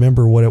can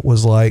remember what it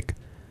was like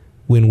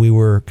when we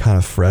were kind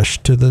of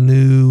fresh to the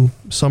new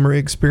summer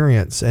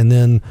experience. And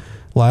then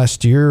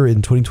last year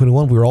in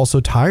 2021, we were also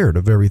tired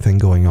of everything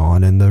going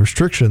on and the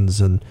restrictions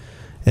and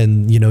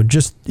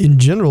just in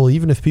general,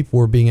 even if people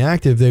were being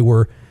active, they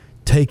were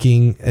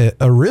taking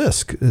a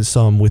risk,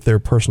 some with their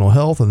personal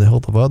health and the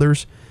health of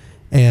others.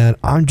 And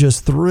I'm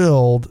just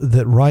thrilled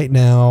that right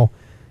now,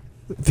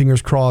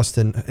 fingers crossed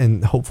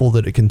and hopeful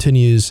that it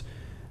continues,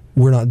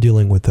 we're not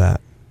dealing with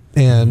that.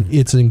 And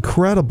it's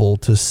incredible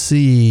to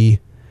see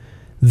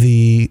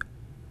the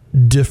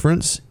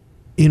difference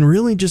in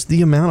really just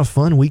the amount of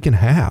fun we can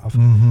have.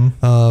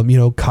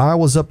 Kyle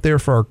was up there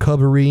for our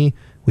cubbery.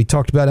 We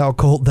talked about how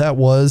cold that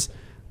was.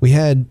 We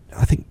had,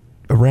 I think,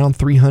 around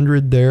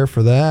 300 there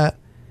for that.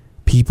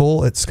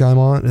 People at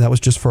Skymont, and that was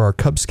just for our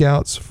Cub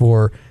Scouts.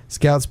 For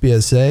Scouts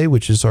BSA,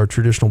 which is our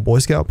traditional Boy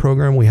Scout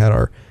program, we had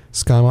our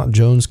Skymont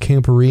Jones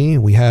Camporee.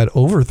 We had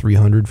over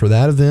 300 for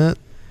that event.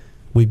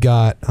 We've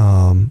got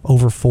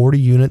over 40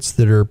 units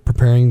that are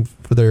preparing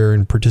for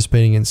and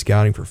participating in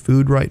scouting for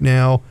food right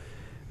now.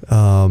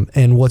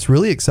 And what's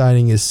really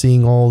exciting is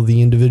seeing all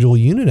the individual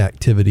unit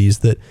activities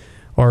that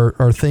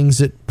are things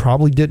that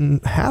probably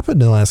didn't happen in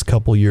the last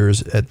couple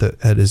years at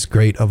as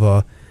great of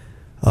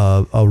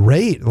a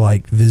rate,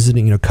 like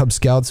visiting, Cub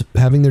Scouts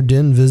having their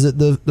den visit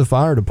the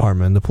fire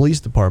department and the police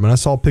department. I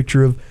saw a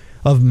picture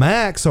of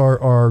Max,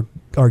 our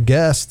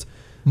guest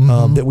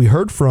that we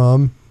heard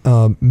from,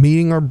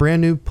 meeting our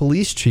brand new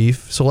police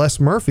chief, Celeste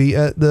Murphy,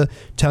 at the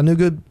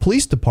Chattanooga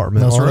Police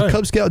Department on a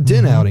Cub Scout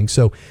den outing.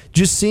 So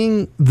just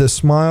seeing the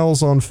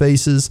smiles on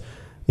faces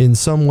in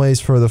some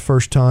ways for the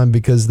first time,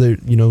 because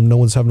no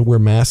one's having to wear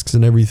masks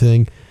and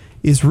everything,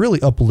 is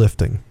really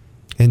uplifting.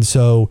 And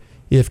so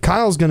if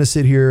Kyle's going to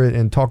sit here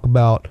and talk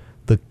about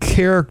the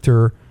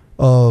character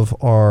of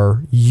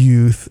our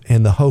youth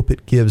and the hope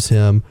it gives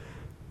him,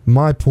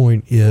 my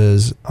point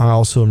is I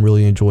also am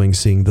really enjoying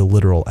seeing the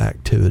literal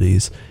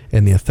activities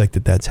and the effect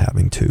that that's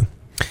having too.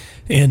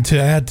 And to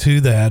add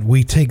to that,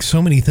 we take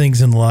so many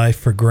things in life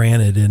for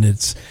granted, and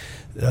it's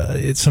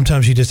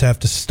sometimes you just have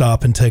to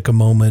stop and take a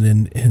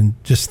moment and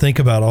just think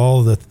about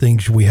all the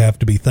things we have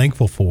to be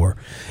thankful for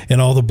and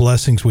all the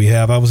blessings we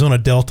have. I was on a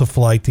Delta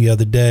flight the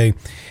other day,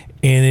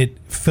 and it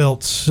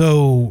felt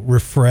so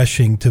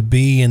refreshing to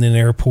be in an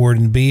airport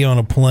and be on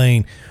a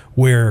plane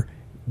where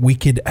we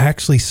could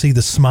actually see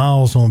the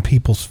smiles on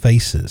people's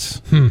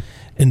faces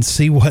and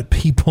see what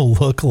people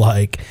look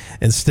like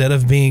instead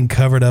of being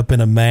covered up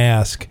in a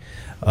mask.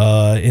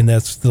 And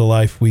that's the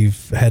life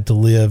we've had to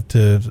live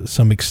to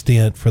some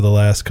extent for the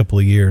last couple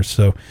of years.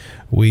 So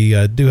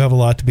we do have a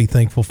lot to be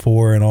thankful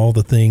for, and all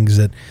the things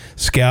that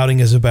scouting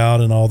is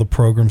about and all the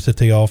programs that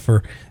they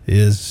offer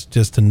is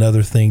just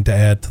another thing to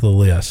add to the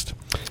list.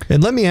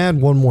 And let me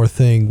add one more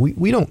thing.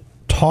 We don't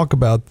talk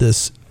about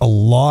this a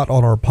lot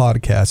on our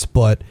podcast,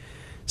 but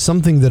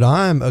something that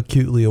I'm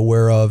acutely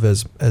aware of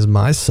as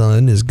my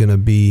son is going to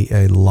be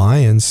a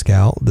Lion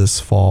Scout this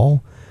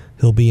fall.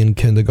 He'll be in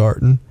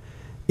kindergarten.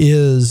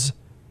 Is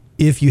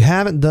if you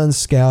haven't done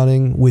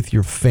scouting with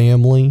your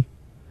family,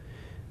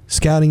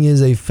 scouting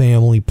is a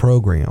family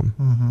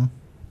program.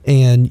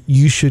 And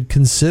you should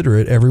consider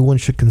it. Everyone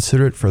should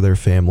consider it for their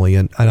family.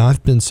 And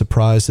I've been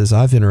surprised as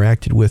I've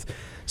interacted with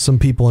some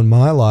people in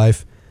my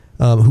life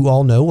who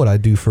all know what I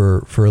do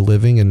for a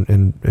living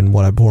and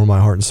what I pour my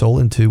heart and soul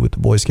into with the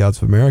Boy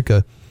Scouts of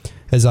America,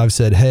 as I've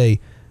said, hey,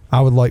 I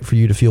would like for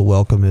you to feel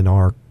welcome in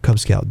our Cub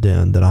Scout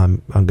den that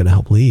I'm going to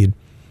help lead.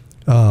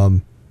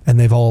 And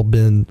they've all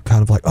been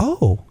kind of like,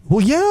 oh,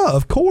 well, yeah,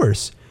 of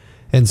course.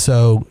 And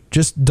so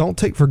just don't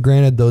take for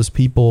granted those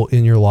people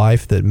in your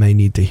life that may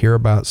need to hear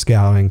about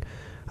scouting,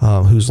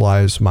 whose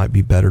lives might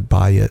be bettered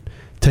by it.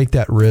 Take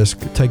that risk,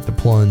 take the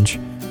plunge,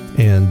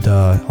 and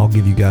I'll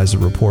give you guys a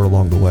report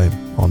along the way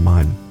on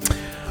mine.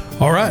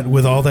 All right.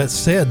 With all that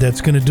said, that's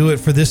going to do it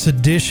for this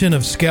edition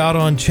of Scout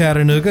on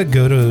Chattanooga.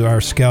 Go to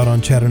our Scout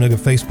on Chattanooga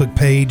Facebook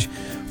page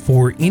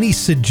for any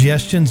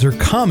suggestions or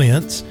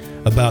comments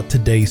about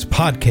today's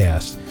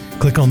podcast.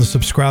 Click on the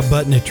subscribe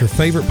button at your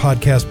favorite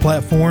podcast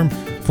platform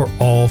for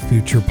all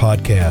future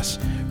podcasts.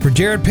 For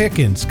Jared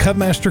Pickens,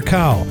 Cubmaster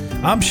Kyle,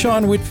 I'm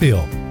Sean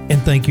Whitfield, and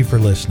thank you for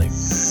listening.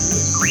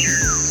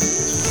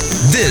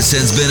 This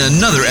has been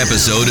another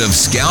episode of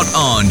Scout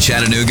on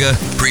Chattanooga,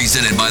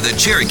 presented by the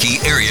Cherokee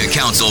Area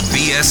Council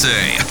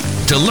BSA.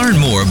 To learn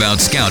more about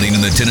scouting in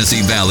the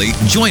Tennessee Valley,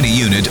 join a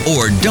unit,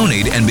 or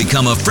donate and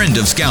become a friend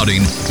of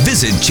scouting,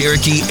 visit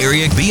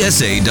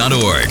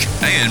CherokeeAreaBSA.org.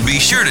 And be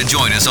sure to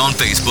join us on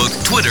Facebook,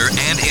 Twitter,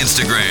 and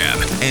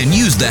Instagram. And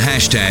use the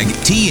hashtag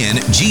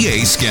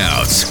TNGA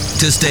Scouts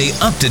to stay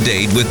up to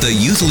date with the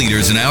youth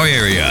leaders in our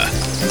area.